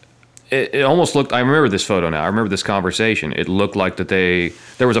 It almost looked. I remember this photo now. I remember this conversation. It looked like that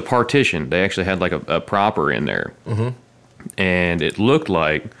there was a partition. They actually had like a proper in there, and it looked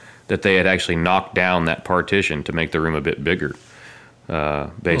like that they had actually knocked down that partition to make the room a bit bigger,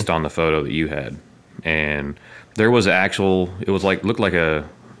 based on the photo that you had. And there was there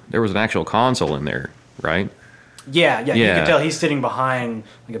was an actual console in there, right? Yeah. You can tell he's sitting behind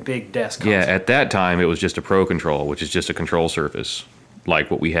like a big desk console. Yeah, at that time it was just a Pro Control, which is just a control surface,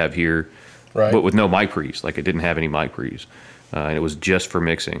 like what we have here, right? But with no mic pre's. Like, it didn't have any mic pre's, and it was just for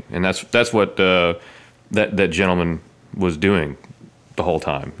mixing. And that's what that gentleman was doing the whole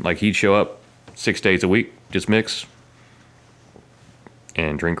time. Like, he'd show up 6 days a week, just mix,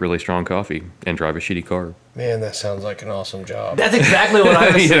 and drink really strong coffee, and drive a shitty car. Man, that sounds like an awesome job. That's exactly what I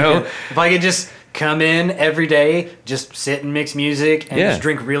was thinking. know? If I could just come in every day, just sit and mix music, and just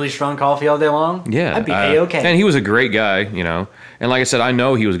drink really strong coffee all day long, I'd be A-okay. And he was a great guy, And like I said, I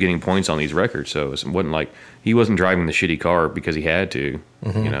know he was getting points on these records, so it wasn't like he wasn't driving the shitty car because he had to,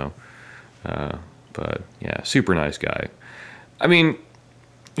 But yeah, super nice guy. I mean,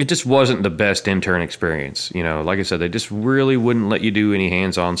 it just wasn't the best intern experience. Like I said, they just really wouldn't let you do any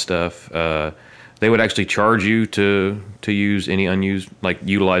hands-on stuff. They would actually charge you to use any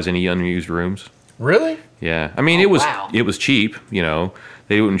utilize any unused rooms. Really? Yeah. I mean, it was cheap,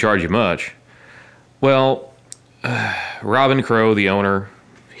 They wouldn't charge you much. Well, Robin Crow, the owner,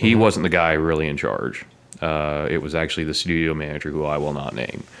 he wasn't the guy really in charge. It was actually the studio manager, who I will not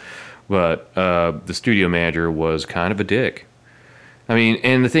name. But the studio manager was kind of a dick. I mean,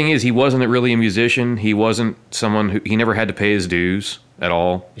 and the thing is, he wasn't really a musician. He wasn't someone he never had to pay his dues at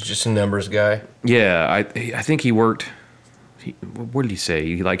all. He's just a numbers guy. Yeah, I think he worked. What did he say?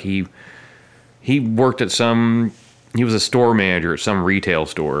 He worked at he was a store manager at some retail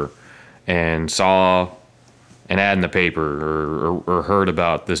store, and saw an ad in the paper or heard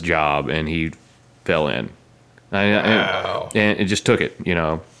about this job, and he fell in. Wow. And it just took it,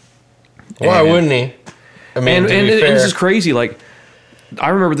 Why wouldn't he? I mean, and this is crazy. Like, I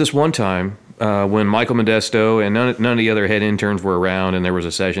remember this one time when Michael Modesto and none of the other head interns were around, and there was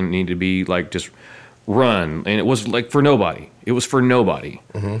a session that needed to be like just run, and it was like for nobody. It was for nobody.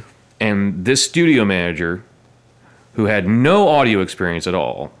 Mm-hmm. And this studio manager, who had no audio experience at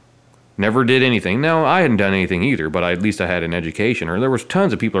all, never did anything. Now, I hadn't done anything either, but at least I had an education, or there was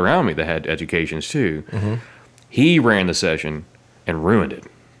tons of people around me that had educations too. Mm-hmm. He ran the session and ruined it.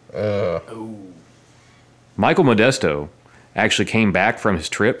 Michael Modesto actually came back from his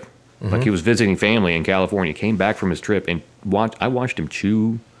trip, like he was visiting family in California, came back from his trip, and I watched him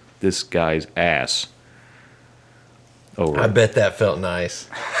chew this guy's ass over. I bet that felt nice.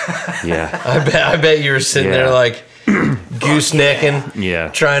 Yeah. I bet you were sitting there like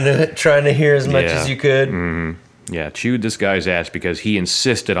goosenecking, trying to hear as much as you could. Mm-hmm. Yeah, chewed this guy's ass because he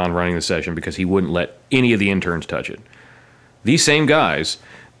insisted on running the session because he wouldn't let any of the interns touch it. These same guys,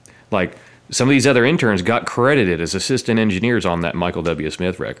 like some of these other interns, got credited as assistant engineers on that Michael W.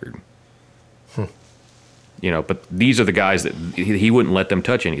 Smith record. But these are the guys that he wouldn't let them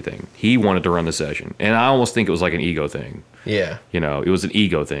touch anything. He wanted to run the session. And I almost think it was like an ego thing. Yeah. It was an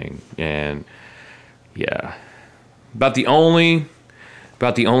ego thing. And yeah. About the only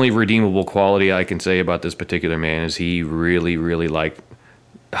redeemable quality I can say about this particular man is he really, really liked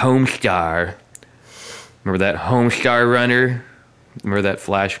Homestar. Remember that Homestar Runner? Remember that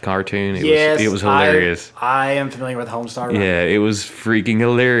Flash cartoon? It was hilarious. I am familiar with Homestar Runner. Yeah, it was freaking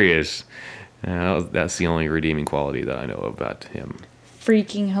hilarious. That's the only redeeming quality that I know about him.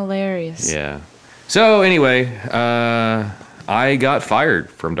 Freaking hilarious. Yeah. So anyway, I got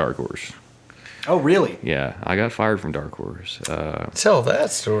fired from Dark Horse. Oh, really? Yeah, I got fired from Dark Horse. Tell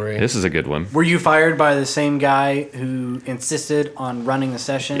that story. This is a good one. Were you fired by the same guy who insisted on running the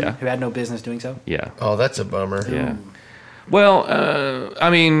session, who had no business doing so? Yeah. Oh, that's a bummer. Yeah. Well, I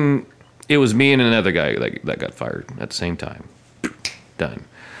mean, it was me and another guy that got fired at the same time. Done.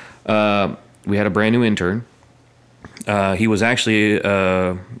 We had a brand new intern. He was actually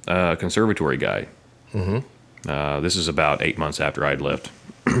a conservatory guy. Mm-hmm. This is about 8 months after I'd left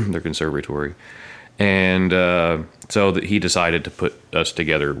their conservatory. And so he decided to put us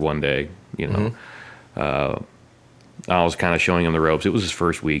together one day, you know. Mm-hmm. I was kind of showing him the ropes. It was his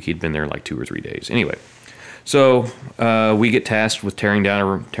first week. He'd been there like 2 or 3 days. Anyway, so we get tasked with tearing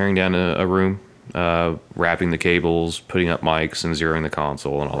down a room, wrapping the cables, putting up mics, and zeroing the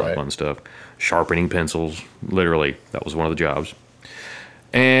console and all that fun stuff. Sharpening pencils, literally. That was one of the jobs.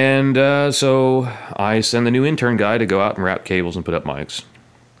 And so I send the new intern guy to go out and wrap cables and put up mics.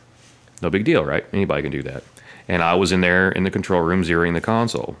 No big deal, right? Anybody can do that. And I was in there in the control room zeroing the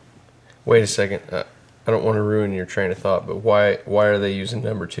console. Wait a second. I don't want to ruin your train of thought, but why are they using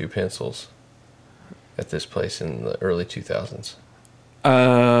number 2 pencils at this place in the early 2000s? I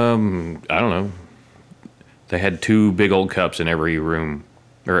don't know. They had 2 big old cups in every room,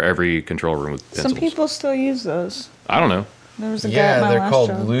 or every control room with pencils. Some people still use those. I don't know. There was a guy at my they're last called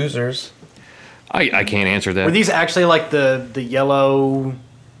job. losers. I can't answer that. Were these actually like the yellow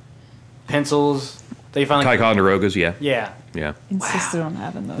pencils that you find? Ticonderogas, yeah. Yeah. Yeah. Insisted on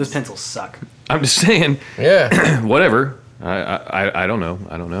having those. Those pencils suck. I'm just saying, Yeah. whatever. I don't know.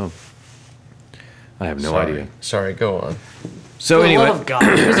 I don't know. I have no idea. Sorry, go on. So For the anyway. love of God,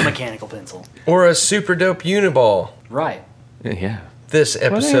 here's a mechanical pencil. Or a super dope Uniball. Right. Yeah. This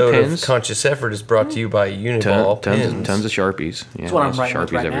episode of pins? Conscious Effort is brought to you by Uniball pins. Tons of Sharpies. Yeah, That's what I'm lots of writing with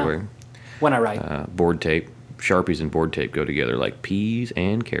Sharpies right now. everywhere. When I write. Board tape. Sharpies and board tape go together like peas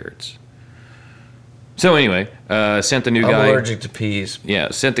and carrots. So anyway, sent the new I'm guy. allergic to peas. Yeah,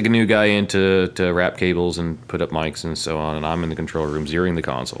 sent the new guy in to wrap cables and put up mics and so on, and I'm in the control room zeroing the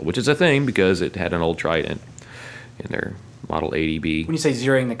console, which is a thing because it had an old Trident in their Model 80B. When you say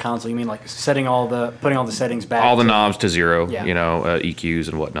zeroing the console, you mean like putting all the settings back? All the knobs to zero, Yeah. you know, EQs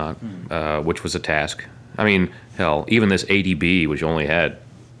and whatnot, which was a task. I mean, hell, even this 80B, which only had,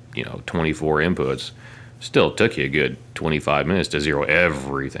 24 inputs, still took you a good 25 minutes to zero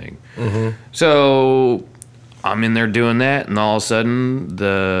everything. Mm-hmm. So I'm in there doing that, and all of a sudden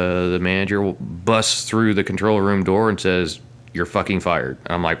the manager busts through the control room door and says, "You're fucking fired."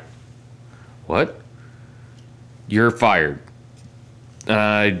 And I'm like, "What? You're fired."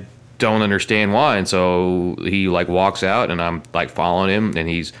 I don't understand why. And so he walks out, and I'm following him, and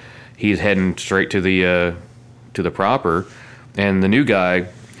he's heading straight to the proper, and the new guy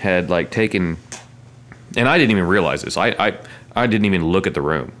had taken. And I didn't even realize this. I didn't even look at the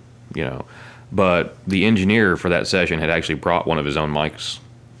room, But the engineer for that session had actually brought one of his own mics.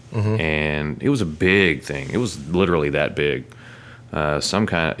 Mm-hmm. And it was a big thing. It was literally that big. It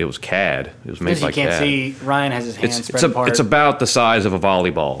was CAD. It was made Because you by can't CAD. see, Ryan has his hands spread apart. It's about the size of a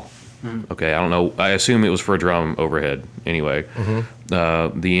volleyball. Mm-hmm. Okay, I don't know. I assume it was for a drum overhead. Anyway,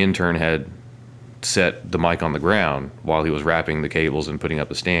 the intern had set the mic on the ground while he was wrapping the cables and putting up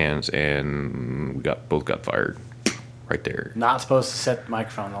the stands, and we both got fired right there. Not supposed to set the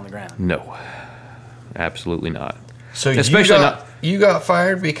microphone on the ground. No, absolutely not. So Especially you got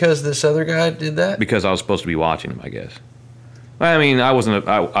fired because this other guy did that? Because I was supposed to be watching him, I guess. I mean, I wasn't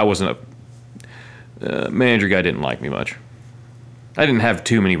a manager guy. Didn't like me much. I didn't have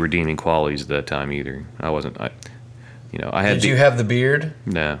too many redeeming qualities at that time either. I had. Did you have the beard?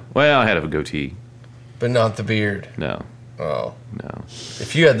 No. Well, I had a goatee. But not the beard. No. Oh. No.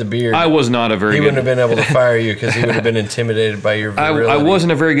 If you had the beard, I was not a very he good... wouldn't have been able to fire you because he would have been intimidated by your virility. I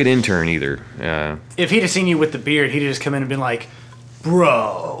wasn't a very good intern either. If he'd have seen you with the beard, he'd have just come in and been like,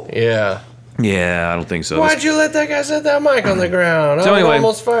 "Bro." Yeah. Yeah, I don't think so. Why'd you let that guy set that mic on the ground? So I would anyway-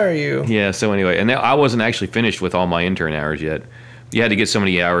 almost fire you. Yeah, so anyway, and I wasn't actually finished with all my intern hours yet. You had to get so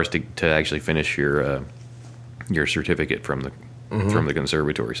many hours to actually finish your certificate from the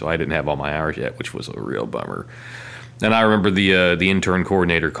conservatory. So I didn't have all my hours yet, which was a real bummer. And I remember the intern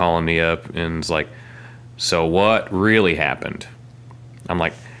coordinator calling me up and was like, "So what really happened?" I'm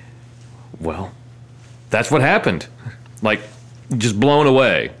like, "Well, that's what happened." Just blown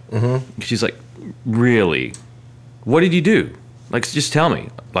away. Mm-hmm. She's like, "Really? What did you do? Just tell me.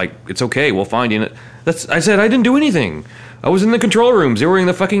 It's okay. We'll find you." I said, "I didn't do anything. I was in the control room zeroing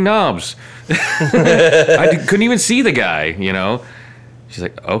the fucking knobs. Couldn't even see the guy, She's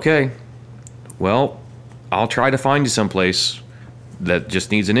like, "Okay, well, I'll try to find you someplace that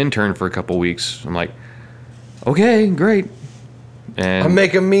just needs an intern for a couple weeks." I'm like, "Okay, great." And I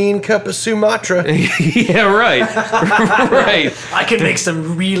make a mean cup of Sumatra. yeah, right. Right. I can make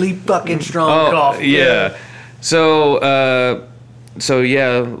some really fucking strong coffee. Yeah. So so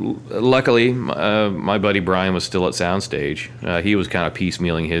yeah, luckily, my buddy Brian was still at Soundstage. He was kind of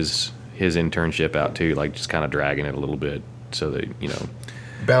piecemealing his internship out too, like just kind of dragging it a little bit, so that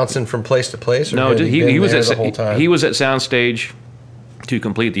Bouncing from place to place? Or No, had he was there at the whole time? he was at Soundstage to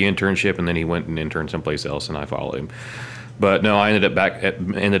complete the internship, and then he went and interned someplace else, and I followed him. But no, I ended up at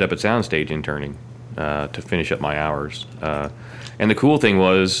Soundstage interning to finish up my hours. And the cool thing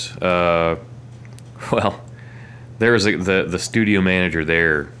was, well, there was the studio manager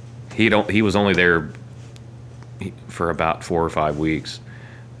there. He was only there for about 4 or 5 weeks.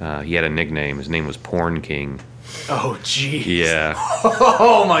 He had a nickname. His name was Porn King. Oh, jeez. Yeah.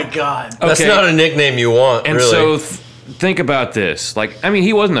 Oh, my God. That's Okay. not a nickname you want, And really. so think about this. Like, I mean,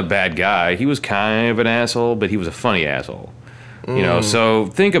 he wasn't a bad guy. He was kind of an asshole, but he was a funny asshole. You know, so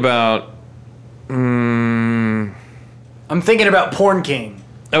think about. I'm thinking about Porn King.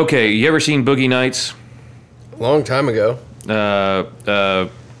 Okay, you ever seen Boogie Nights? Long time ago.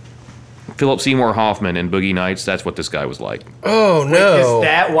 Philip Seymour Hoffman in Boogie Nights. That's what this guy was like. Oh, no. Is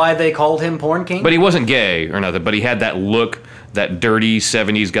that why they called him Porn King? But he wasn't gay or nothing. But he had that look, that dirty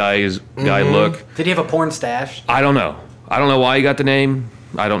 '70s guy look. Did he have a porn stash? I don't know. I don't know why he got the name.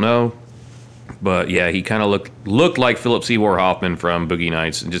 I don't know. But yeah, he kind of looked like Philip Seymour Hoffman from Boogie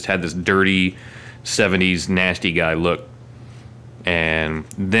Nights, and just had this dirty '70s nasty guy look. And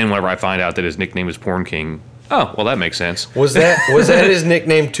then whenever I find out that his nickname is Porn King, oh well, that makes sense. Was that his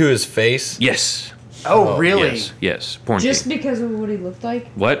nickname to his face? Yes. Oh, really? Yes. Porn Just King. because of what he looked like?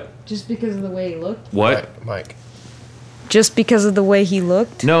 What? Just because of the way he looked? What? Mike. Just because of the way he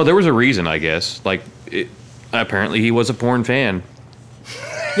looked? No, there was a reason, I guess. Like, apparently he was a porn fan.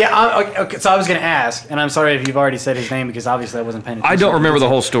 Yeah, okay, so I was going to ask, and I'm sorry if you've already said his name because obviously I wasn't paying attention. I don't remember the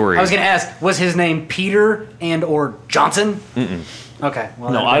whole story. I was going to ask, was his name Peter and or Johnson? Mm-mm. Okay,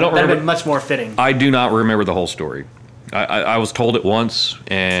 well, No, that'd I don't that'd have remember- been much more fitting. I do not remember the whole story. I was told it once,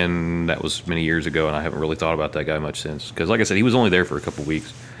 and that was many years ago, and I haven't really thought about that guy much since. Because, like I said, he was only there for a couple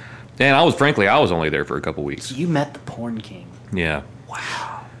weeks. And I was only there for a couple weeks. You met the Porn King. Yeah.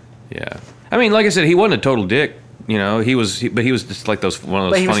 Wow. Yeah. I mean, like I said, he wasn't a total dick. You know, but he was just like one of those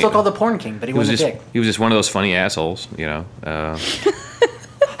But he was funny. still called the Porn King, but he wasn't a dick. He was just one of those funny assholes. You know.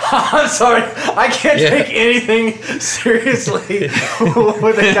 I'm sorry, I can't take anything seriously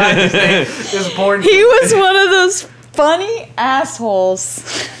with a guy whose name is Porn King. He was one of those funny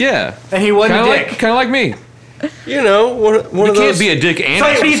assholes. Yeah. And he wasn't a dick. Kind of like me. You know, one You of can't those. be a dick and So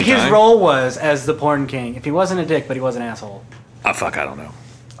a what do you think his time. role was as the Porn King? If he wasn't a dick, but he was an asshole. Oh, fuck, I don't know.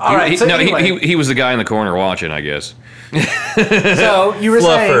 All right, so anyway, he was the guy in the corner watching, I guess. so you were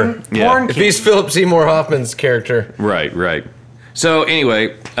Fluffer. saying Yeah. Porn If King. he's Philip Seymour Hoffman's character. Right. So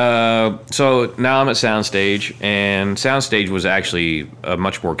anyway, so now I'm at Soundstage, and Soundstage was actually a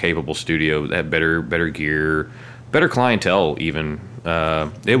much more capable studio that had better gear, better clientele even.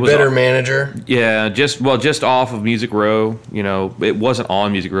 It was Better manager. Yeah, just off of Music Row. You know, it wasn't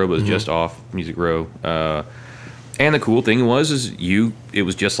on Music Row, but it was just off Music Row. And the cool thing was, it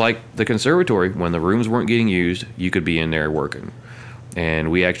was just like the conservatory. When the rooms weren't getting used, you could be in there working. And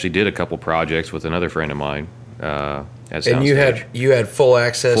we actually did a couple projects with another friend of mine. At And you Soundstage. had full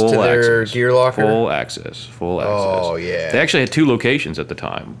access to their access. gear locker? Full access. Oh, yeah. They actually had 2 locations at the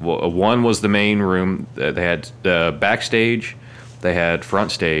time. One was the main room. They had backstage, they had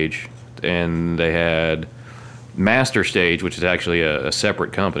front stage, and they had master stage, which is actually a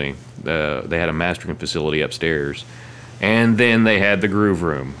separate company. They had a mastering facility upstairs. And then they had the groove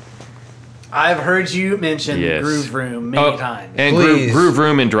room. I've heard you mention Yes. Groove Room many times. And Please. groove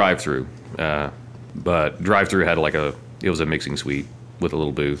room and drive-through. But drive-through had it was a mixing suite with a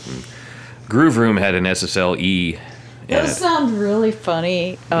little booth. And groove room had an SSL-E in Those it. sound really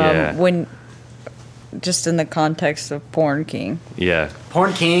funny Yeah. when, just in the context of Porn King. Yeah.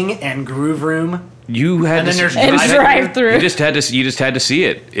 Porn King and Groove Room. You had And to then there's you just had- drive-through. You just had to see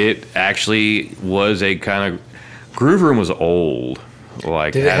it. It actually was a kind of Groove Room was old.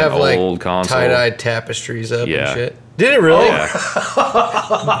 Like Did it had have an like old console. tie-dyed tapestries up Yeah. and shit? Did it really? Yeah.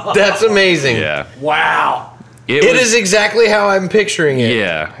 That's amazing. Yeah. Wow. It is exactly how I'm picturing it.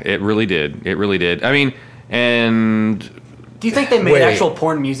 Yeah, it really did. It really did. I mean, and Do you think they made Wait. actual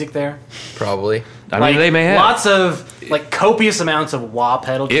porn music there? Probably. I mean they may have. lots of copious amounts of wah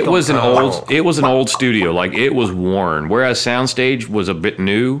pedal. just It going was an wah, old. It was an old studio. Like it was worn. Whereas Soundstage was a bit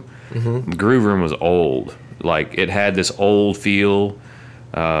new. Groove Room was old. Like it had this old feel.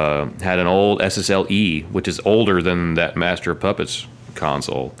 Had an old SSL-E, which is older than that Master of Puppets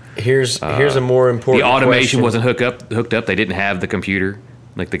console. Here's a more important The automation question. wasn't hooked up. They didn't have the computer.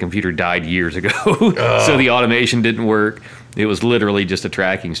 Like the computer died years ago, so the automation didn't work. It was literally just a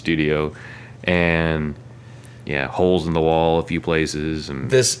tracking studio, and Yeah, holes in the wall a few places, and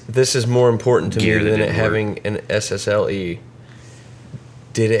This is more important to me Gear that than it didn't having an SSLE.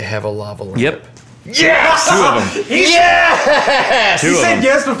 Did it have a lava lamp? yep, Yes! 2 of them. Yes! Two He of said them.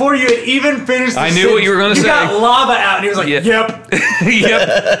 yes before you had even finished the I knew what you were gonna You say. got lava out, and he was like, Yeah. yep.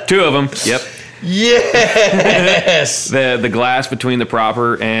 Yep, 2 of them. Yep. Yes! The glass between the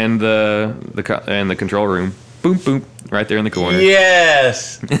proper and the control room. Boom, boom, right there in the corner.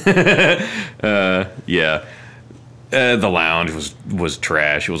 Yes! Yeah. The lounge was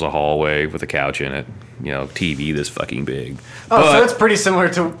trash. It was a hallway with a couch in it. You know, TV this fucking big. Oh, so But- it's pretty similar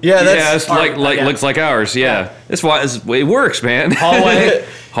to Yeah, that's yeah, it's like yeah. looks like ours. Yeah, that's why it works, man. hallway.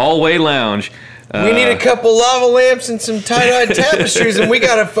 Hallway lounge. we need a couple lava lamps and some tie-dyed tapestries, and we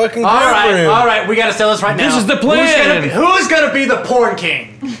got a fucking All right, room. all right, we got to sell this right now. This is the plan. Who's gonna be the porn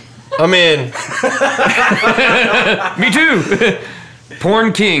king? I'm in. Me too.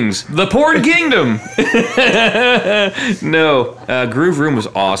 Porn Kings, the Porn Kingdom. No, Groove Room was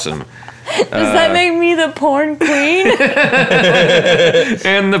awesome, Does that make me the porn queen?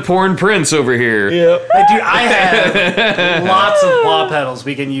 and the Porn Prince over here. Yep. Hey, dude, I have lots of wah pedals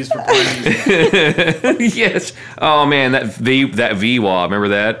we can use for porn music. Yes. Oh man, that V-Wah, remember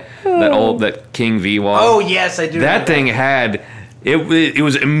that? That King V-Wah. Oh yes, I do. That thing had it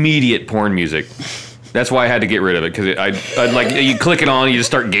was immediate porn music. That's why I had to get rid of it, because I'd like, you click it on, you just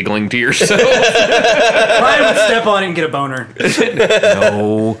start giggling to yourself. Ryan would step on it and get a boner.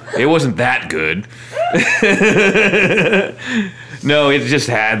 No, it wasn't that good. No, it just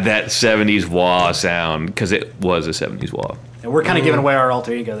had that 70s wah sound, because it was a 70s wah. And we're kind of giving away our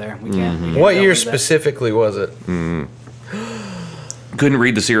alter ego there. We can't. we can't What go year into that. specifically was it? Couldn't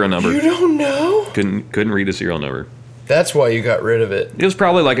read the serial number. You don't know? Couldn't read the serial number. That's why you got rid of it. It was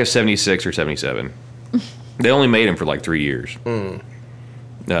probably like a 76 or 77. They only made him for like 3 years.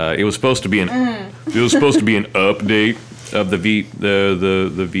 It was supposed to be an update of the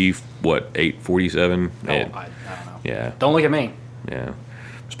V what 847. Oh, I don't know. Yeah, Don't look at me. yeah. It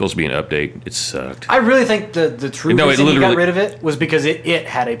was supposed to be an update. It sucked. I really think the true No, it reason he got literally- rid of it was because it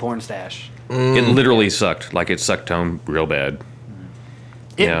had a porn stash. It literally sucked. Like, it sucked tone real bad.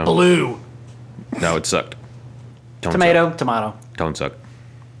 It Yeah. blew. No, it sucked. Tone Tomato. Sucked. Tone sucked.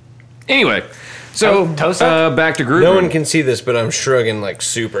 Anyway, so Toe sucked? back to Groove No Room. one can see this, but I'm shrugging like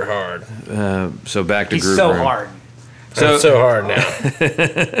super hard. So back to He's Groove so Room. hard. I'm so hard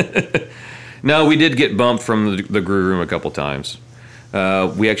now. No, we did get bumped from the Groove Room a couple times.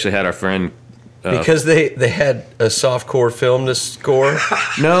 We actually had our friend. Because they had a softcore film to score.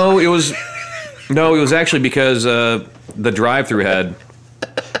 No, it was actually because the drive-through had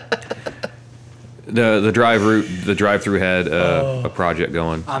the drive-through had a project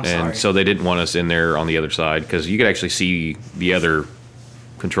going, I'm and sorry. so they didn't want us in there on the other side, because you could actually see the other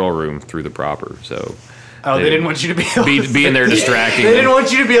control room through the proper. So Oh, they didn't want you to be able to be in there distracting. They them. didn't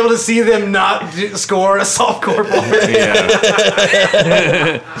want you to be able to see them not score a softcore porn.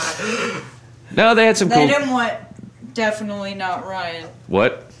 Yeah. No, they had some They cool. didn't want definitely not Ryan.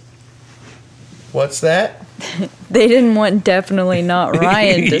 What? What's that? They didn't want definitely not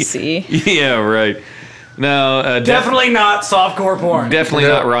Ryan to see. Yeah, right. No, Definitely not softcore porn. definitely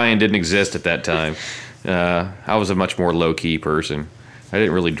No. not. Ryan didn't exist at that time. I was a much more low key person. I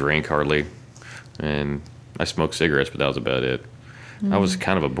didn't really drink hardly, and I smoked cigarettes, but that was about it. I was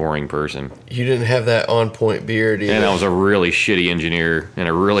kind of a boring person, You didn't have that on point beard either. and I was a really shitty engineer and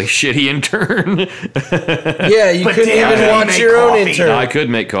a really shitty intern. Yeah, you But couldn't damn, even you watch make your own coffee. intern. I could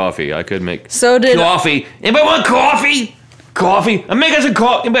make coffee. I could make So did coffee. Anybody want coffee? Coffee. I'm making some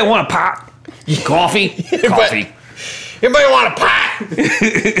coffee. Anybody want a pot? Coffee. Coffee. Anybody want a pot?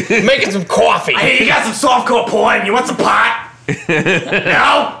 Making some coffee. Hey, you got some softcore porn? You want some pot?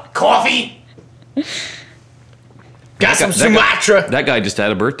 No? Coffee? Got some that guy- Sumatra. That guy just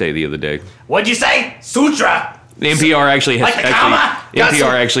had a birthday the other day. What'd you say? Sutra? The NPR actually has Like the comma? Got NPR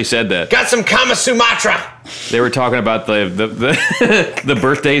some- actually said that. Got some Kama Sumatra. They were talking about the the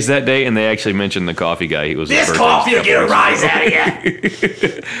birthdays that day, and they actually mentioned the coffee guy. He was his This birthday coffee will was get a couple rise out of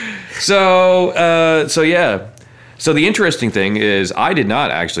you. So yeah. So the interesting thing is, I did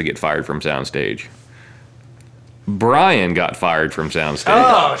not actually get fired from Soundstage. Brian got fired from Soundstage.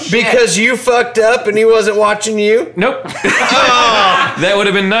 Oh, shit. Because you fucked up and he wasn't watching you? Nope. That would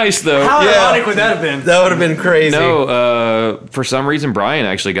have been nice though. How Yeah. ironic would that have been? That would have been crazy. No, for some reason Brian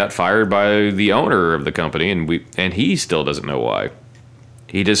actually got fired by the owner of the company, and he still doesn't know why.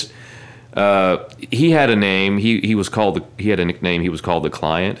 He just he had a name. He had a nickname. He was called the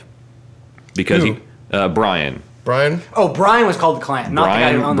Client because Who? Brian. Brian? Oh, Brian was called the client, not the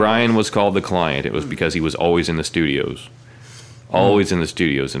guy who owned the Brian was called the Client. It was because he was always in the studios. Always in the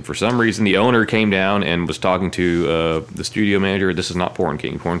studios. And for some reason, the owner came down and was talking to the studio manager. This is not Porn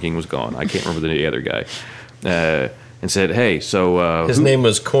King. Porn King was gone. I can't remember the other guy. And said, hey, so... his name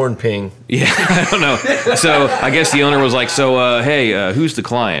was Corn Ping. Yeah, I don't know. So I guess the owner was like, so, hey, who's the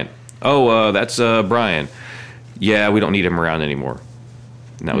client? Oh, that's Brian. Yeah, we don't need him around anymore.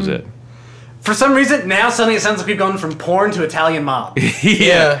 And that was it. For some reason, now suddenly it sounds like we've gone from porn to Italian mob.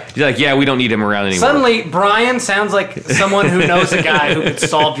 Yeah. He's like, yeah, we don't need him around anymore. Suddenly, Brian sounds like someone who knows a guy who could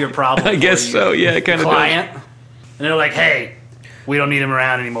solve your problem. I guess so, yeah, it kind of client. And they're like, hey, we don't need him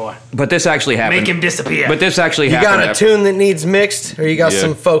around anymore. But this actually happened. Make him disappear. But this actually You happened. got a tune that needs mixed, or you got Yeah.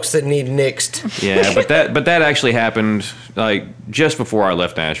 some folks that need nixed? Yeah, but that actually happened like just before I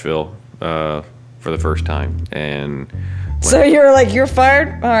left Nashville for the first time. And So you were like, you're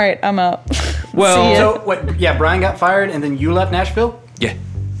fired? All right, I'm out. Well- See ya. So, what? Yeah, Brian got fired, and then you left Nashville? yeah.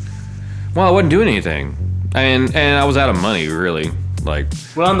 Well, I wasn't doing anything. And I was out of money, really. Like,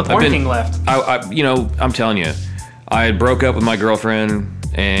 Well, and the I've Porn been- King left. I'm telling you, I had broke up with my girlfriend,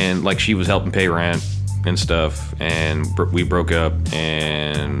 and like she was helping pay rent and stuff, and we broke up,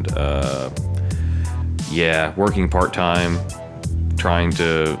 and working part time, trying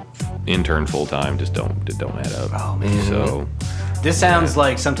to intern full time just don't add up. Oh, man. So This sounds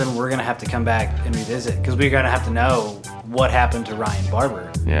like something we're going to have to come back and revisit, because we're going to have to know what happened to Ryan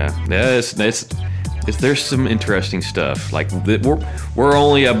Barber. there's some interesting stuff. Like we're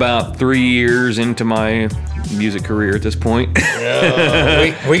only about 3 years into my music career at this point.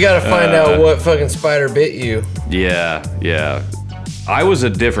 We got to find out what fucking spider bit you. Yeah. I was a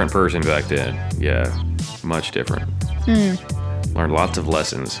different person back then. Yeah, much different. Learned lots of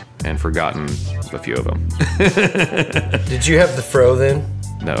lessons and forgotten a few of them. Did you have the fro then?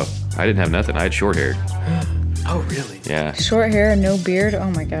 No, I didn't have nothing. I had short hair. Oh, really? Yeah, Short hair and no beard?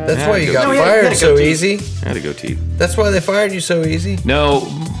 Oh my god. That's Yeah, why you got No, yeah, you fired gotta so go deep. easy. I had a goatee. That's why they fired you so easy. No,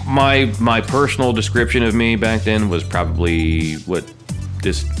 my personal description of me back then was probably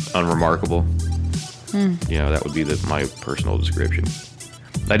just unremarkable. That would be my personal description.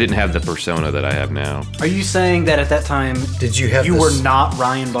 I didn't have the persona that I have now. Are you saying that at that time Did you have you this were not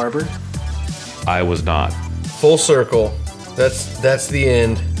Ryan Barber? I was not. full circle? That's the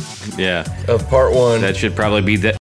end Yeah, of part one. that should probably be